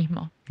siempre es lo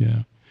mismo.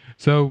 Yeah.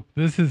 So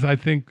this is, I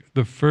think,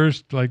 the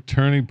first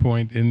turning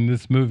point in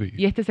this movie,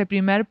 Y este es el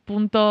primer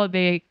punto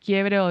de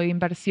quiebre o de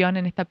inversión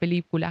en esta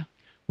película,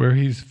 where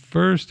he's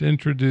first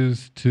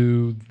introduced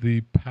to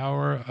the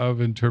power of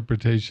en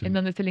interpretation.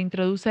 donde se le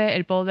introduce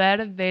el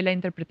poder de la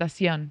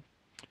interpretación.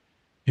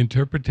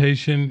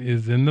 Interpretation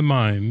is in the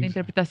La mind,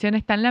 interpretación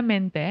está en la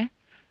mente,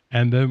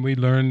 and then we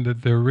learn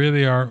that there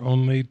really are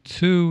only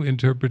two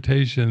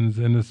interpretations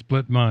in a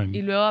split y mind.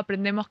 luego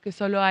aprendemos que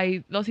solo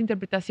hay dos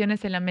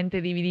interpretaciones en la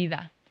mente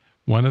dividida.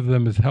 One of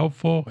them is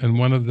helpful, and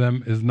one of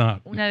them is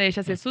not. Una de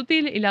ellas es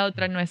útil y la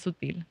otra no es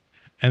útil.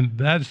 And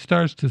that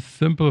starts to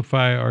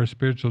simplify our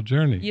spiritual Y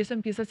journey. eso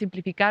empieza a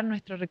simplificar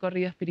nuestro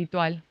recorrido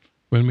espiritual.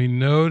 When we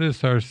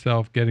notice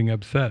ourselves getting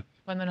upset,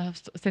 Cuando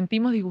nos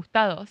sentimos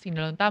disgustados y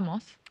lo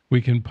notamos,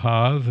 we can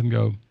pause and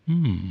go,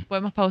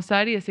 podemos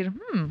pausar y decir,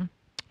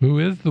 who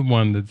is the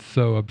one that's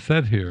so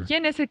upset here?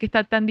 ¿quién es el que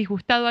está tan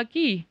disgustado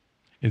aquí?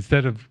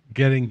 Instead of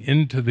getting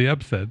into the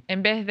upset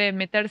En vez de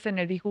meterse en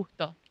el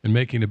disgusto and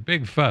making a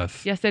big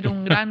fuss, y hacer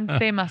un gran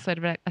tema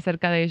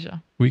acerca de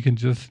ello. we can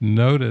just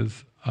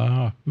notice,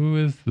 who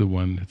is the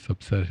one that's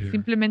upset here?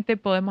 Simplemente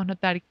podemos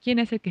notar quién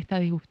es el que está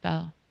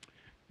disgustado.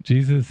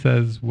 Jesus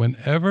says,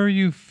 whenever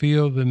you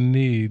feel the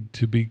need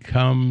to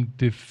become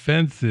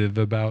defensive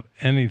about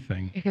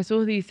anything, Y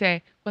Jesús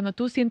dice, cuando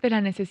tú sientes la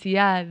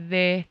necesidad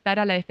de estar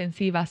a la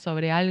defensiva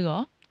sobre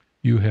algo,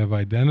 you have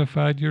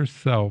identified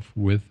yourself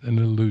with an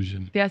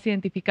illusion. te has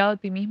identificado a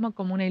ti mismo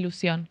como una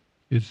ilusión.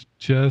 It's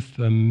just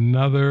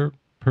another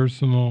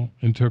personal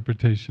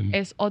interpretation.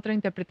 Es otra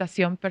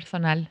interpretación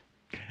personal.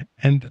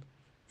 And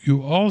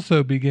you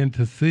also begin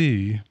to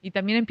see Y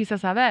también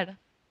empiezas a ver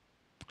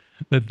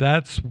that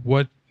that's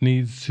what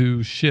needs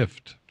to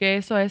shift. que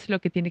eso es lo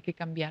que tiene que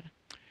cambiar.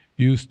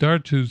 you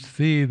start to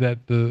see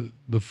that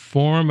the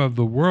form of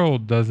the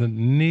world doesn't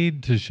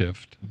need to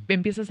shift.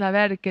 Empiezas a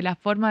ver que la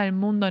forma del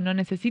mundo no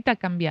necesita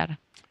cambiar.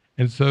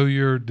 And so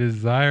your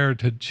desire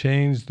to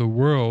change the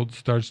world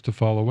starts to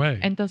fall away.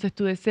 Entonces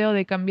tu deseo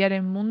de cambiar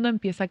el mundo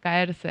empieza a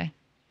caerse.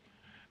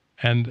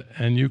 And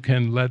you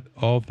can let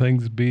all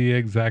things be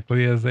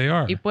exactly as they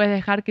are. Y puedes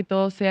dejar que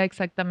todo sea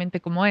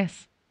exactamente como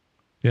es.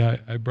 Yeah,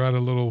 I brought a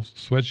little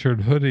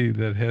sweatshirt hoodie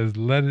that has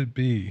 "Let It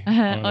Be"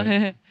 on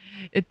it.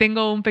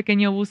 Tengo un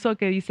pequeño buzo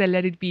que dice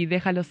Let it be,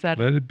 déjalo ser.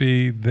 Let it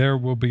be, there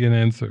will be an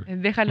answer.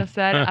 Déjalo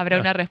ser, habrá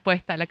una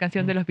respuesta. La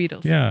canción de los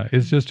Beatles. Yeah,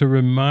 it's just a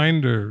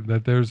reminder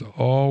that there's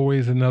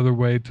always another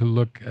way to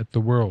look at the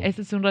world.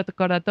 Ese es un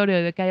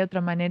recordatorio de que hay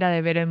otra manera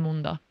de ver el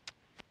mundo.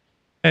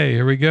 Hey,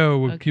 here we go.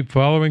 We'll keep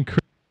following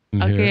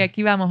Christian Ok, here.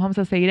 aquí vamos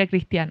a seguir a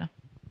Cristiano.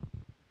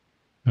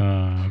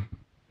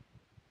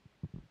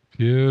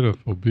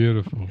 Beautiful,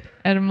 beautiful.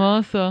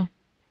 Hermoso.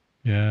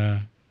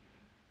 Yeah.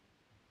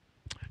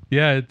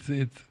 Yeah, it's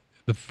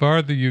the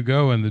farther you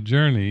go in the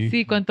journey,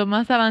 Sí, cuanto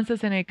más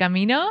avanzas en el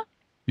camino,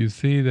 you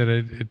see that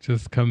it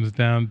just comes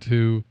down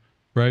to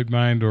right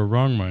mind or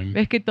wrong mind.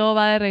 ves que todo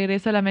va de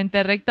regreso a la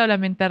mente recta o la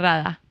mente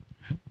errada.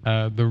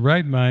 The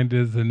right mind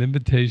is an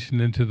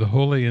invitation into the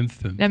holy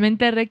instant, La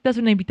mente recta es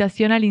una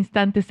invitación al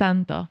instante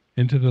santo,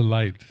 into the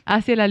light.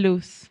 hacia la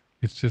luz.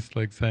 It's just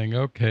like saying,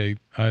 okay,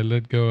 I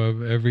let go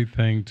of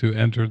everything to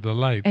enter the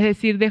light. Es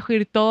decir, dejo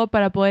ir todo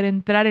para poder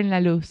entrar en la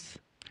luz.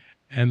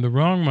 And the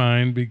wrong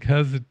mind,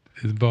 because it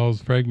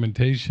involves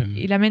fragmentation,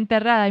 Y la mente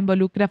errada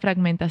involucra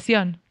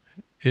fragmentación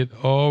it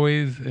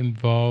always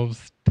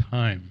involves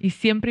time. y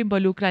siempre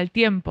involucra el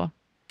tiempo.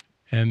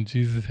 And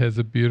Jesus has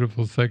a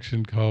beautiful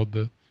section called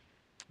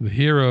the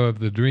hero of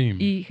the dream.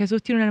 Y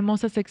Jesús tiene una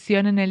hermosa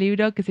sección en el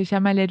libro que se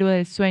llama El héroe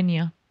del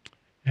sueño.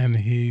 And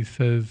he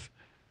says,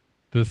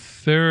 the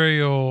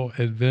serial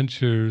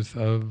adventures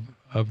of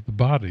the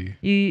body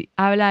Y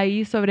habla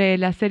ahí sobre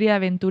la serie de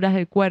aventuras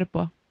del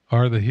cuerpo.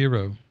 are the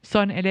hero.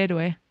 Son el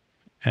héroe.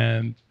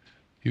 And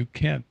you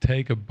can't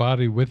take a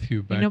body with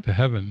you back no to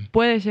heaven,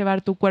 puedes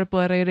llevar tu cuerpo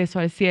de regreso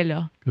al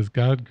cielo, because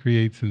God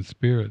creates in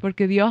spirit.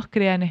 porque Dios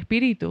crea en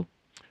espíritu.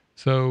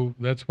 So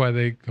that's why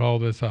they call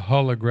this a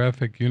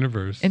holographic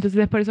universe, Entonces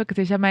es por eso que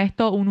se llama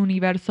esto un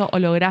universo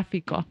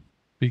holográfico,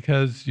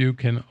 because you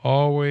can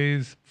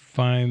always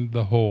find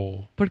the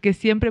whole, porque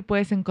siempre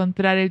puedes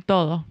encontrar el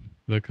todo,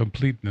 the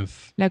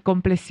completeness, la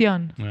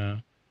compleción,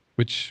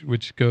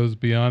 which goes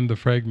beyond the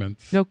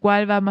fragments. lo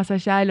cual va más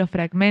allá de los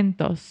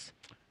fragmentos.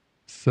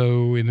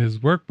 So in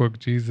his workbook,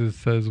 Jesus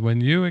says,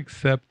 when you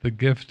accept the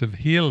gift of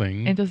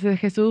healing, Entonces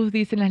Jesús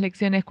dice en las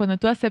lecciones, cuando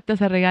tú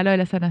aceptas el regalo de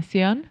la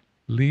sanación,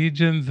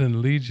 legions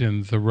and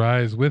legions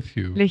arise with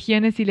you.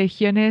 legiones y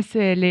legiones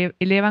se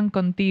elevan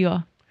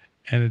contigo.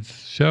 And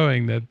it's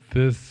showing that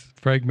this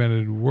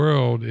fragmented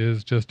world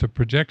is just a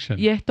projection.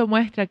 Y esto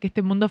muestra que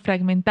este mundo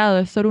fragmentado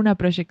es solo una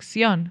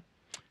proyección.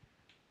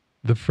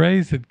 The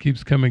phrase that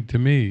keeps coming to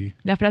me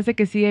La frase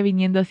que sigue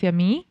viniendo hacia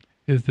mí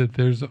is that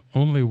there's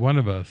only one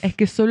of us. es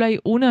que solo hay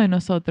uno de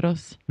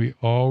nosotros. We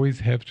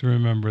always have to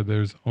remember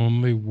there's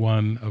only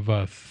one of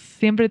us.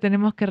 Siempre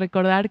tenemos que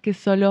recordar que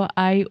solo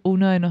hay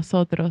uno de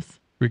nosotros,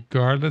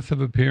 Regardless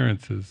of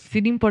appearances.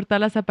 sin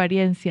importar las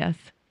apariencias.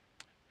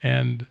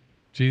 And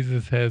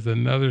Jesus has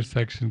another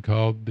section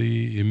called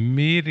the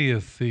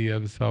immediacy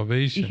of Y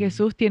salvation.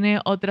 Jesús tiene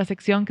otra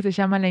sección que se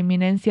llama la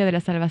inminencia de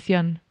la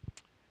salvación.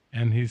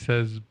 And he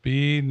says,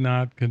 be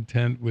not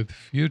content with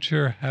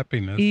future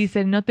happiness, Y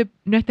dice, no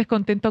estés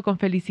contento con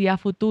felicidad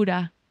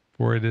futura,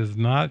 for it is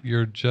not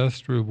your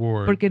just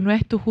reward, porque no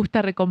es tu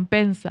justa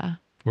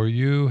recompensa, for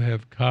you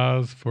have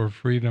cause for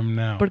freedom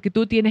now. porque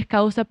tú tienes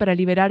causa para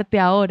liberarte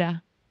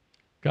ahora.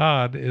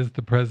 God is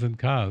the present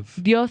cause,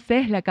 Dios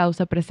es la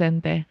causa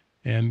presente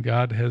and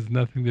God has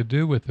nothing to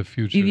do with the y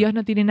future Dios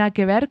no tiene nada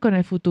que ver con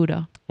el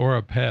futuro or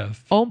a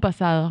past. o un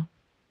pasado.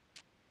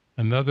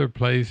 Another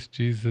place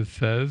Jesus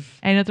says,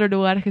 En otro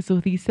lugar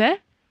Jesús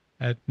dice,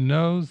 at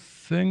no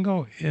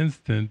single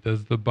instant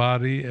does the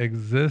body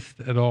exist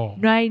at all.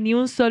 no hay ni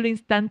un solo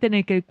instante en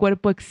el que el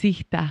cuerpo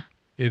exista.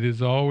 It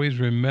is always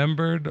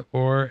remembered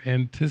or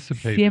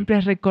anticipated. Siempre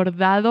es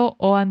recordado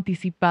o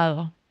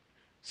anticipado.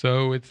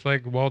 So it's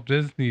like Walt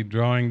Disney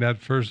drawing that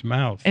first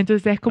mouse.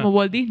 Entonces es como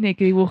Walt Disney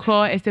que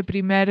dibujó ese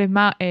primer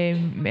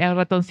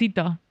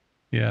ratoncito.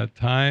 Yeah,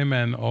 time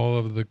and all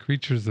of the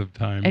creatures of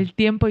time El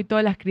tiempo y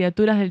todas las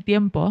criaturas del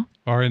tiempo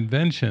are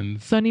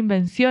inventions son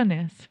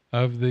invenciones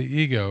of the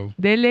ego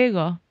del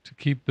ego to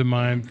keep the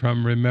mind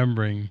from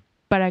remembering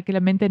para que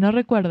la mente no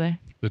recuerde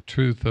the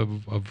truth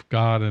of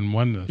God and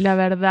oneness. la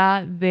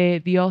verdad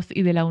de Dios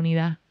y de la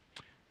unidad.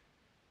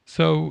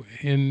 So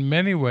in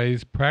many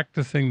ways,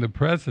 practicing the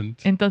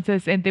present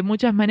Entonces, de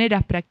muchas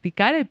maneras,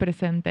 practicar el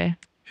presente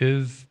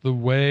is the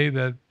way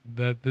that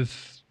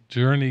this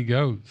journey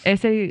goes.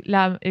 es el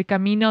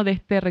camino de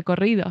este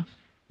recorrido.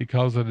 He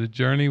calls it a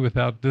journey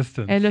without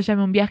distance Él lo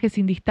llama un viaje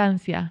sin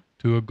distancia,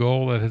 to a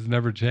goal that has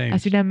never changed.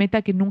 hacia una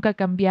meta que nunca ha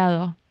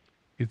cambiado.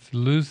 It's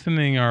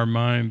loosening our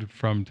mind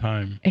from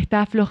time,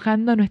 Está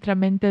aflojando nuestra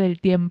mente del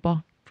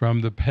tiempo,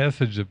 from the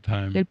passage of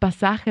time. del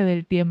pasaje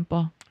del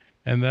tiempo.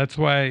 And that's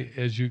why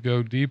as you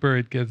go deeper,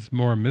 it gets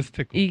more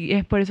mystical. Y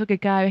es por eso que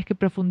cada vez que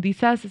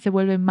profundizas se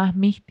vuelve más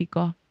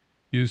místico.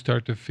 You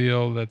start to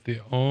feel that the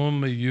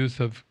only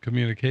use of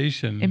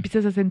communication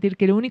Empiezas a sentir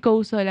que el único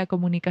uso de la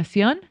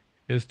comunicación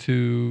is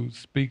to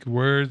speak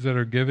words that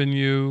are given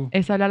you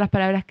es hablar las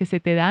palabras que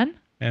se te dan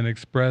and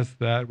express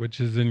that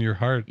which is in your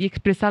heart. y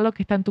expresar lo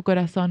que está en tu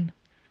corazón.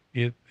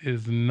 It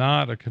is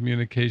not a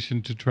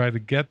communication to try to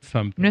get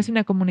something No es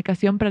una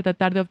comunicación para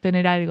tratar de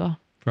obtener algo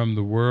from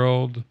the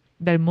world,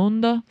 del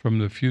mundo, from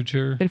the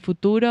future. del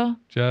futuro.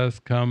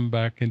 Just come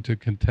back into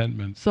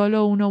contentment.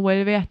 Solo uno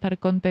vuelve a estar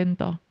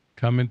contento,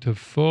 Come into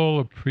full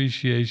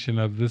appreciation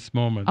of this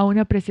moment a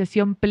una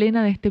apreciación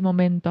plena de este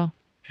momento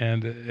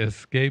and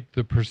escape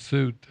the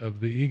pursuit of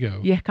the ego.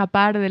 y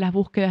escapar de las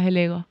búsquedas del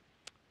ego.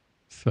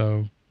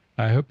 So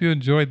I hope you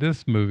enjoyed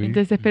this movie.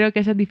 Entonces espero que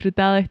hayan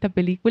disfrutado de esta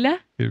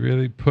película. It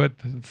really put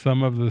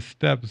some of the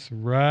steps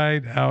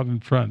right out in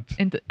front.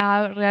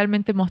 Ha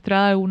realmente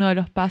mostrado algunos de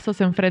los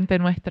pasos enfrente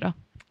nuestro.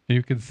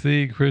 You could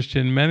see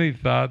Christian many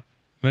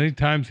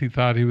times he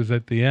thought he was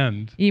at the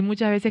end. Y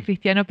muchas veces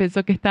Cristiano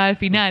pensó que estaba al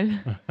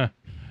final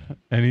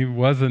And he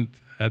wasn't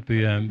at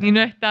the end. y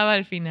no estaba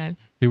al final.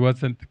 He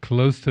wasn't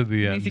close to the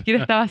Ni end.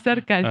 siquiera estaba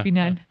cerca al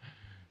final.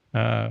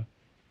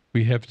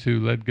 We have to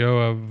let go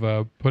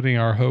of putting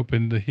our hope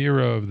in the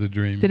hero of the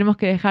dream Tenemos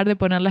que dejar de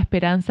poner la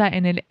esperanza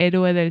en el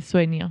héroe del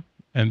sueño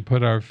and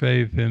put our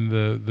faith in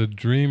the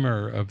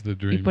dreamer of the y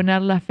dream,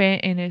 poner la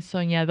fe en el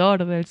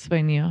soñador del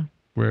sueño,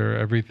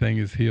 where everything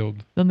is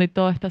healed. donde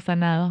todo está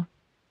sanado.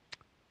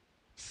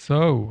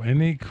 So,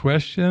 any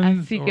questions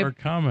Así que or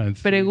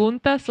comments?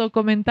 ¿Preguntas o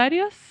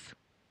comentarios?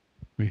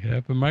 We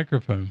have a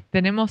microphone.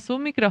 Tenemos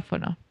un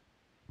micrófono.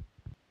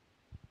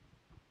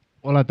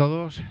 Hola a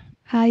todos.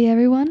 Hi,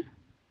 everyone.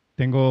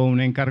 Tengo un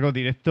encargo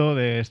directo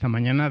de esta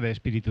mañana de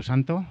Espíritu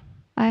Santo.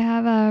 I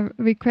have a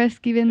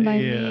request given by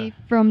Yeah. me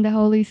from the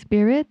Holy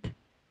Spirit.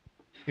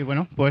 Y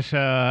bueno, pues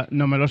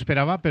no me lo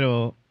esperaba,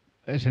 pero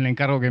es el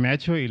encargo que me ha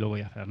hecho y lo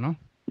voy a hacer, ¿no?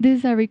 This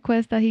is a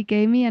request that he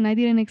gave me, and I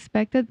didn't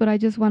expect it, but I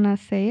just want to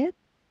say it.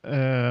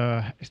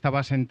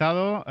 Estaba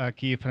sentado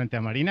aquí frente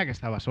a Marina, que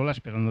estaba sola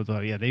esperando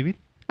todavía a David.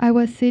 I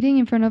was sitting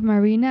in front of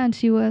Marina, and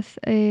she was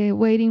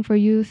waiting for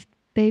you,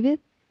 David.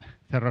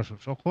 Cerró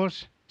sus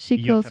ojos She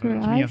y yo closed cerré her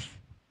los eyes, míos.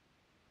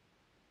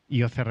 Y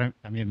yo cerré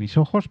también mis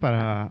ojos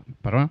para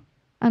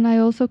and I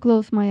also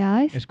closed my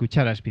eyes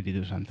escuchar al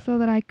Espíritu Santo. so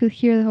that I could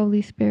hear the Holy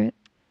Spirit.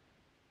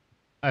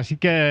 Así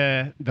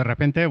que de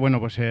repente, bueno,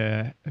 pues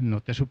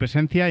noté su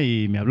presencia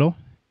y me habló.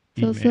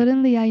 So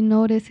suddenly I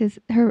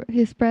noticed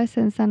his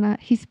presence, and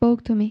he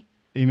spoke to me.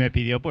 Y me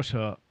pidió, pues,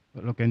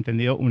 lo que he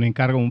entendido, un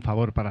encargo, un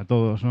favor para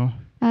todos, ¿no?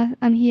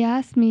 And he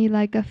asked me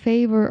like a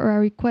favor or a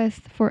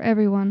request for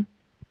everyone.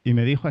 Y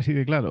me dijo así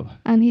de claro,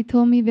 And he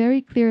told me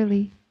very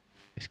clearly,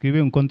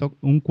 escribe un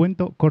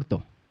cuento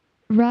corto.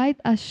 write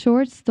a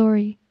short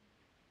story.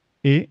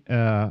 Y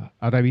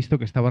ahora he visto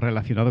que estaba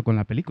relacionado con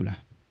la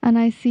película. And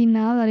I see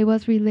now that it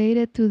was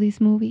related to this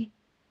movie.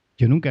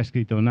 Yo nunca he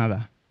escrito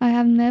nada. I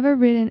have never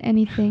written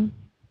anything.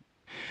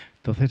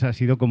 Entonces ha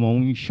sido como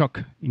un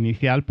shock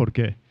inicial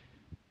porque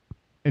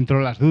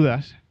entró las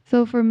dudas,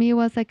 So for me, it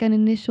was like an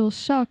initial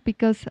shock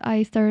because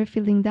I started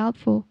feeling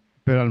doubtful.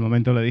 pero al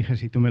momento le dije,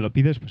 si tú me lo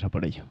pides, pues a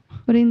por ello.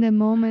 But in the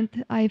moment,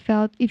 I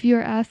felt, if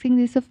you're asking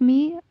this of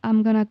me,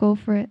 I'm going to go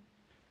for it.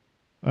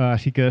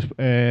 Así que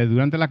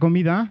durante la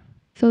comida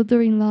So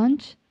during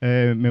lunch,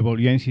 me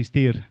volvió a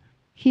insistir,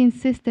 he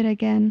insisted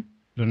again,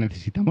 lo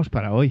necesitamos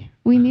para hoy.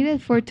 we need it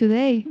for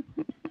today.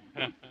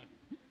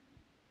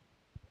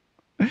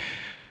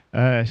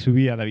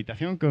 Subí a la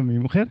habitación con mi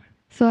mujer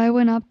So I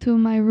went up to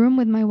my room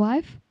with my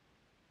wife,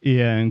 y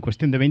en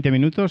cuestión de 20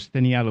 minutos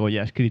tenía algo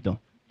ya escrito.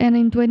 and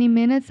in 20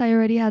 minutes, I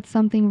already had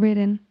something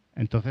written.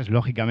 Entonces,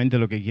 lógicamente,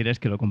 lo que quiere es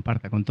que lo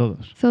comparta con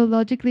todos. So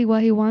logically,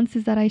 what he wants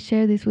is that I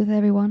share this with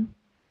everyone.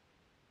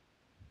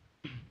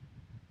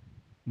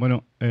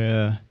 Bueno,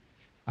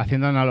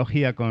 haciendo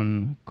analogía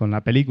con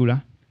la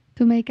película,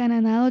 To make an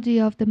analogy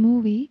of the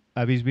movie,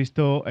 habéis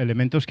visto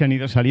elementos que han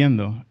ido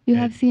saliendo. you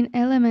have seen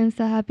elements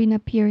that have been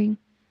appearing.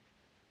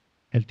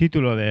 El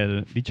título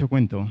del dicho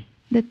cuento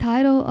The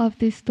title of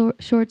this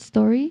short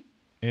story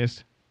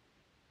es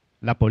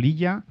La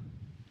polilla,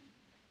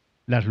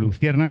 las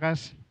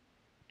luciérnagas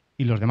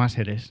y los demás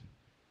seres.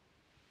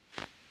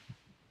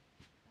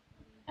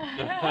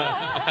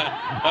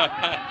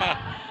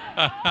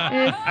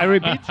 is I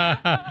repeat.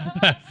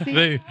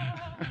 Sí.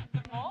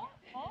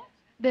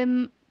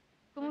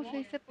 ¿Cómo se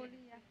dice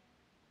polilla?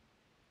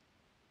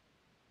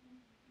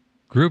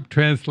 Group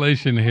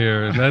translation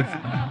here.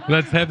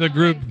 Let's have the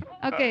group.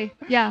 Okay,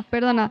 ya,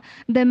 perdona.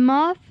 The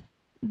moth,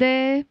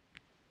 the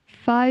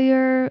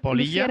fire,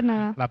 Polilla,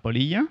 luciérnaga. la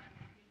polilla,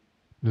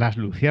 las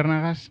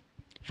luciérnagas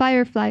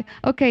Firefly.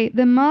 Okay,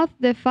 the moth,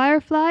 the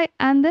firefly,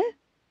 and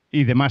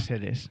y demás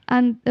seres.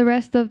 the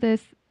rest of the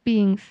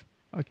beings.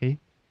 Ok,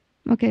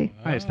 Okay,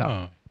 ahí está.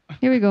 Ah.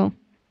 here we go.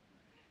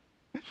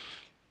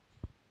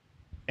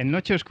 En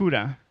noche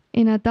oscura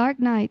In a dark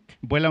night,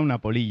 vuela una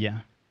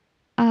polilla.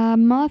 a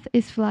moth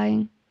is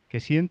flying. que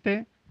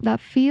siente that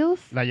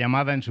feels la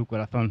llamada en su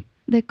corazón.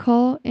 the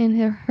call in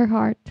her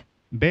heart.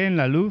 Ve en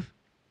la luz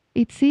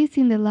It sees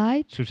in the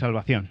light su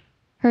salvación.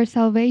 her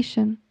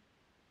salvation.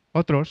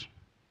 Otros,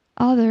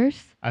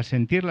 Others, al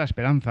sentir la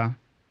esperanza,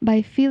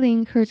 by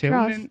feeling her se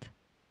trust,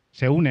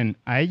 unen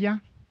a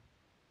ella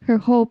her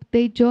hope,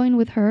 they join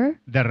with her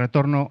de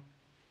retorno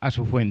a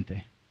su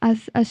fuente.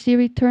 as she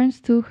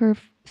returns to her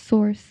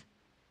source.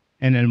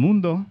 En el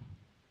mundo,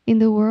 In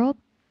the world,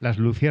 las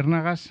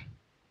luciérnagas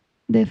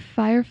the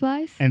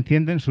fireflies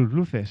encienden sus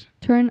luces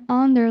turn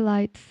on their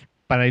lights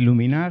para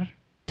iluminar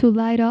to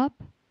light up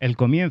el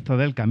comienzo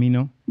del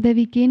camino the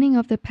beginning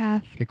of the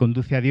path que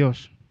conduce a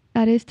Dios.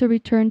 that is to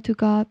return to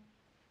God.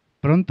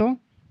 Pronto,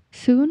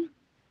 Soon,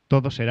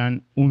 todos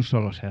serán un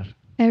solo ser.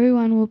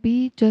 everyone will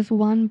be just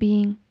one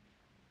being.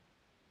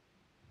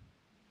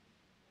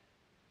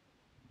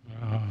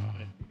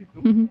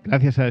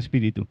 Gracias al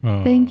Espíritu.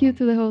 Thank you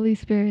to the Holy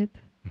Spirit.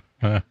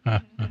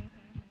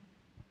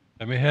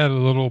 And we had a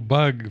little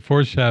bug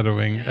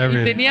foreshadowing Y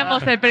everything.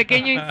 teníamos el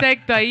pequeño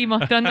insecto ahí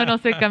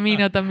mostrándonos el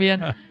camino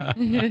también.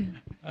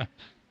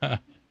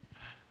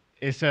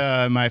 It's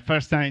my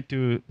first time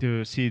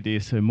to see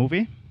this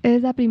movie.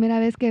 Es la primera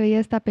vez que veía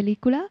esta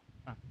película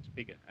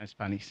Speak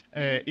Spanish.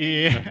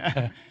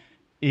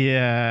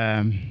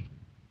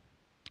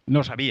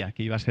 No sabía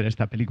que iba a ser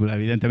esta película.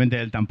 Evidentemente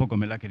él tampoco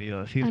me lo ha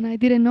querido decir. and I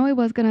didn't know it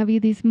was going to be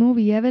this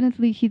movie.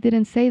 Evidently, he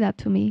didn't say that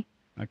to me.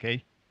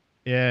 Okay.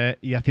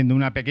 Y haciendo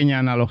una pequeña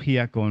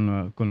analogía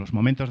con los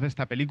momentos de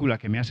esta película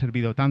que me ha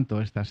servido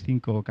tanto estas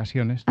 5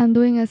 ocasiones. I'm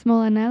doing a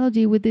small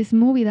analogy with this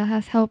movie that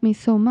has helped me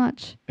so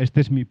much. Este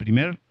es mi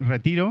primer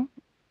retiro,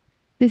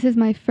 This is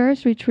my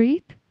first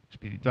retreat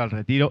espiritual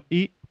retiro,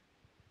 y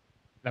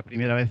la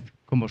primera vez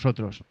con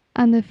vosotros.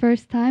 and the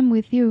first time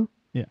with you.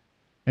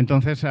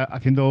 Entonces,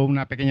 haciendo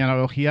una pequeña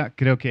analogía,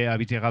 creo que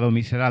habéis llegado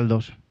mis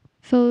heraldos.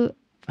 So,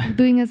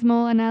 doing a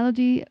small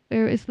analogy,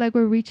 it's like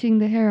we're reaching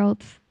the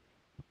heralds.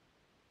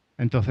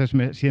 Entonces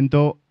me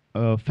siento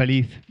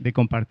feliz de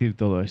compartir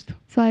todo esto.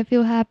 So I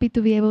feel happy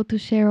to be able to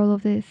share all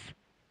of this.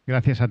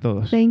 Gracias a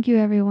todos. Thank you,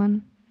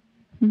 everyone.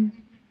 Mm.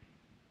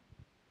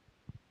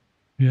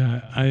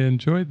 Yeah, I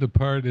enjoyed the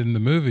part in the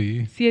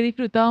movie Sí, he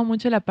disfrutado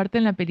mucho la parte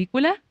en la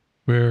película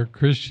where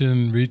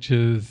Christian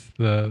reaches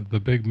the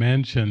big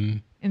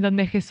mansion en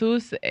donde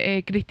Jesús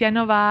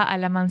cristiano va a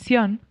la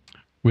mansión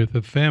with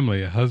a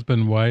family, a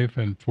husband, wife,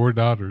 and 4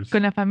 daughters.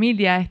 con la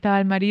familia. Estaba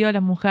el marido,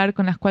 la mujer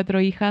con las 4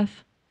 hijas.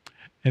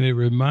 And it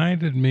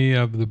reminded me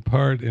of the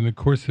part in A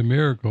Course in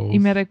Miracles Y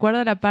me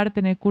recuerda la parte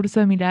en el curso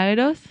de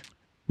Milagros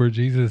where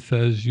Jesus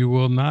says, "You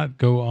will not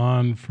go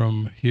on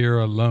from here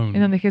en alone.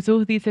 donde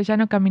Jesús dice, ya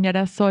no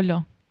caminarás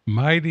solo.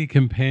 Mighty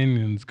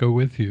companions go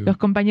with you." Los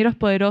compañeros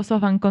poderosos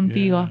van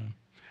contigo.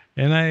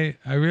 Yeah. And I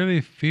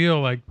really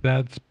feel like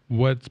that's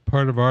what's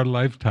part of our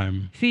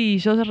lifetime. Sí,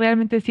 yo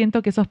realmente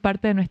siento que eso es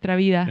parte de nuestra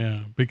vida.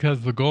 Yeah,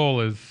 because the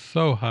goal is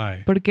so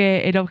high.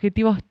 Porque el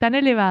objetivo es tan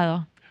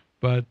elevado.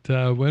 But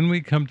when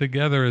we come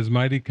together as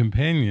mighty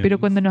companions, Pero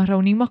cuando nos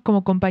reunimos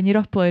como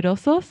compañeros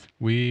poderosos,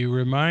 we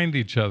remind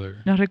each other.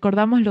 nos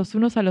recordamos los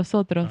unos a los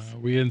otros.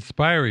 We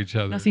inspire each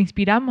other. Nos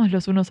inspiramos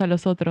los unos a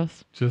los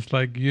otros. Just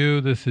like you,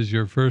 this is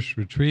your first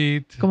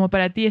retreat. Como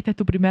para ti este es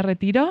tu primer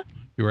retiro,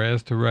 You were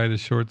asked to write a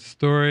short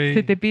story.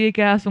 se te pide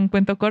que hagas un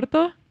cuento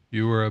corto,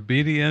 You were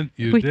obedient.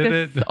 You fuiste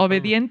did it.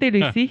 obediente y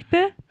lo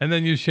hiciste, And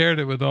then you shared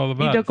it with all of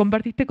y lo us.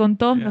 compartiste con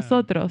todos Yeah.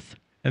 nosotros.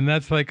 And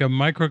that's like a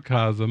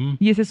microcosm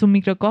Y ese es un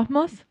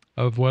microcosmos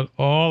of what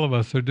all of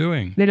us are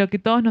doing. de lo que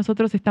todos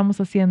nosotros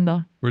estamos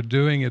haciendo. We're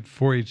doing it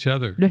for each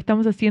other. Lo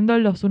estamos haciendo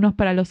los unos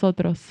para los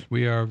otros.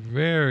 We are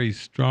very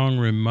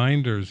strong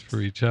reminders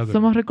for each other.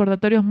 Somos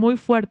recordatorios muy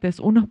fuertes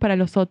unos para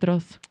los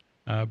otros,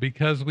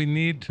 Because we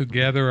need to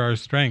gather our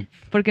strength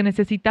porque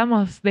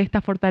necesitamos de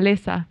esta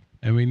fortaleza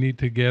and we need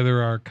to gather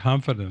our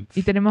confidence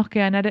y tenemos que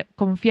ganar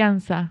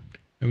confianza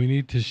and we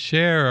need to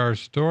share our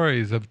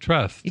stories of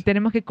trust y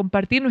tenemos que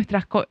compartir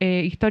nuestras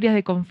historias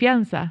de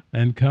confianza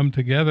and come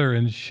together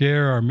and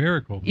share our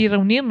miracles, y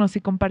reunirnos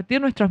y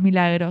compartir nuestros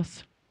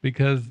milagros,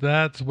 because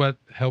that's what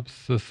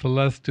helps the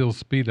celestial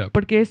speed up.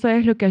 porque eso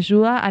es lo que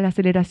ayuda a la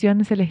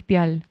aceleración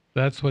celestial.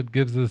 That's what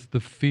gives us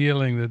the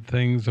feeling that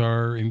things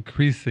are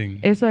increasing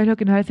Eso es lo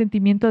que nos da el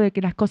sentimiento de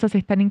que las cosas se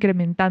están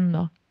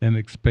incrementando and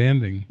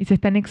expanding. y se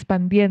están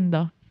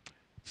expandiendo.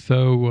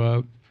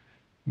 So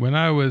when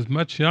I was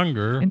much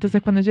younger,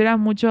 Entonces, cuando yo era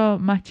mucho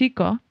más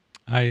chico,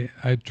 I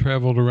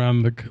traveled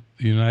around the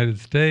United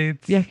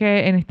States,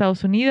 viajé en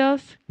Estados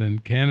Unidos, then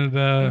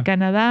Canada, en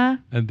Canadá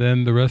and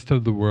then the rest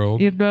of the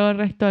world, y luego el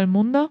resto del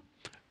mundo.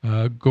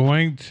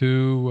 going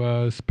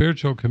to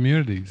spiritual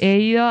communities He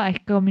ido a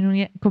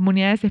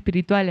comunidades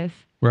espirituales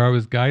where I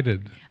was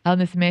guided. a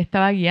donde se me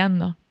estaba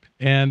guiando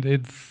And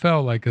it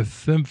felt like a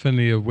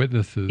symphony of y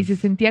se witnesses,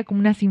 sentía como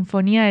una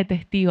sinfonía de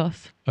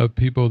testigos, of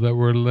people that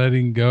were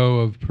letting go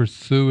of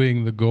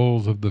pursuing the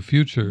goals of the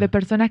future. de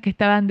personas que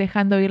estaban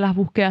dejando ir las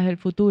búsquedas del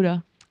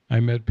futuro. I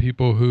met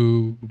people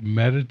who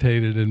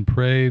meditated and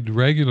prayed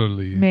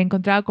regularly. Me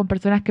encontraba con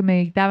personas que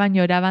meditaban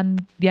y oraban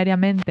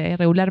diariamente,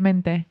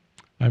 regularmente.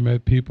 I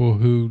met people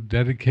who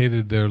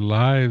dedicated their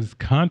lives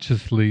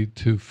consciously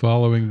to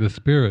following the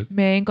Spirit.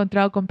 Me he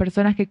encontrado con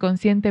personas que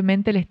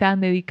conscientemente le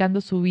estaban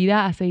dedicando su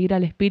vida a seguir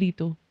al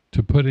Espíritu,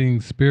 To putting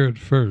Spirit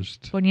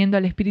first. poniendo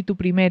al Espíritu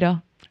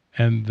primero.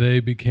 And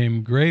they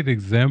became great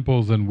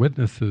examples and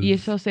witnesses. Y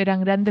ellos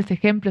eran grandes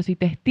ejemplos y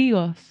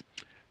testigos.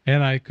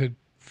 And I could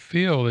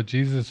feel that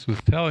Jesus was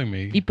telling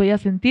me Y podía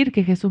sentir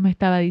que Jesús me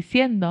estaba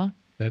diciendo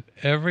that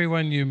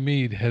everyone you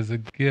meet has a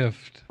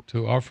gift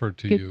to offer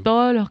to que you.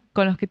 todos los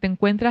con los que te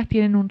encuentras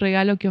tienen un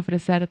regalo que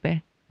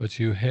ofrecerte, But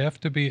you have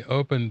to be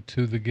open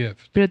to the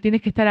gift pero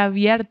tienes que estar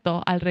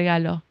abierto al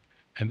regalo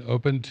and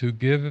open to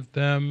give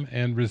them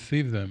and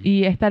receive them.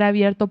 y estar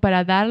abierto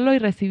para darlo y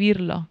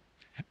recibirlo.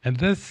 And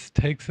this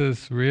takes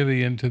us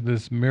really into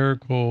this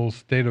miracle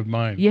state of Y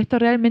mind. esto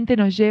realmente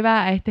nos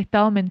lleva a este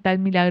estado mental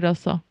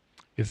milagroso.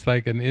 It's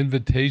like an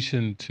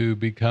invitation to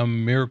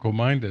become miracle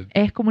minded.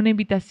 Es como una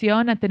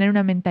invitación a tener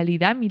una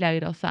mentalidad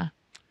milagrosa.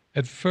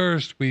 At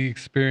first, we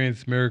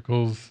experience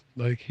miracles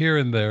like here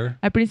and there,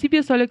 Al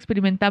principio solo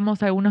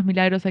experimentamos algunos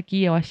milagros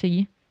aquí o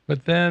allí,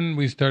 but then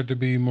we start to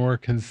be more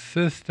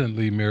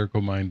consistently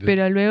miracle minded,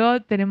 pero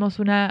luego tenemos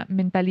una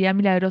mentalidad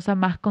milagrosa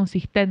más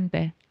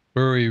consistente,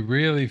 where we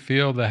really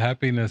feel the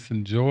happiness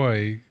and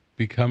joy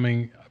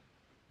becoming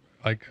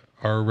like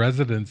our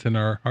residence in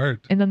our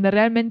heart. en donde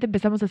realmente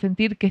empezamos a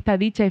sentir que esta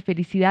dicha y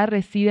felicidad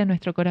reside en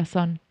nuestro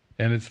corazón.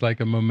 And it's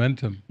like a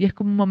momentum Y es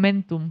como un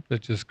momentum that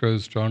just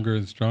grows stronger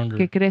and stronger.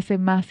 que crece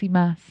más y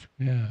más.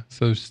 Yeah.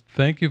 So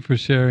thank you for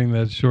sharing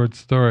that short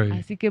story.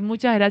 Así que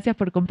muchas gracias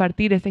por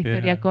compartir esa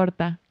historia Yeah.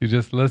 corta. You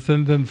just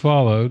listened and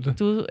followed,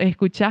 Tú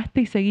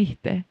escuchaste y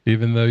seguiste,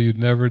 even though you'd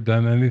never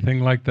done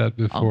anything like that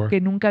before.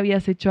 aunque nunca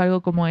habías hecho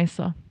algo como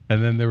eso.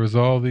 And then there was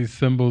all these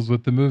symbols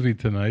with the movie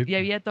tonight, Y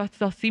había todos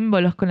estos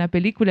símbolos con la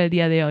película el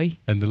día de hoy.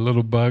 and the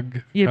little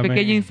bug Y el coming.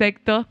 pequeño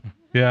insecto,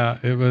 Yeah,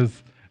 it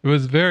was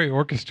very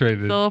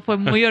orchestrated. todo fue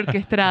muy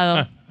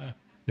orquestado.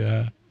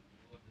 Yeah.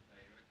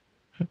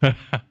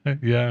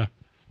 Yeah.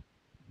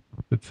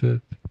 That's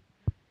it.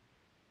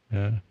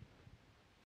 Yeah.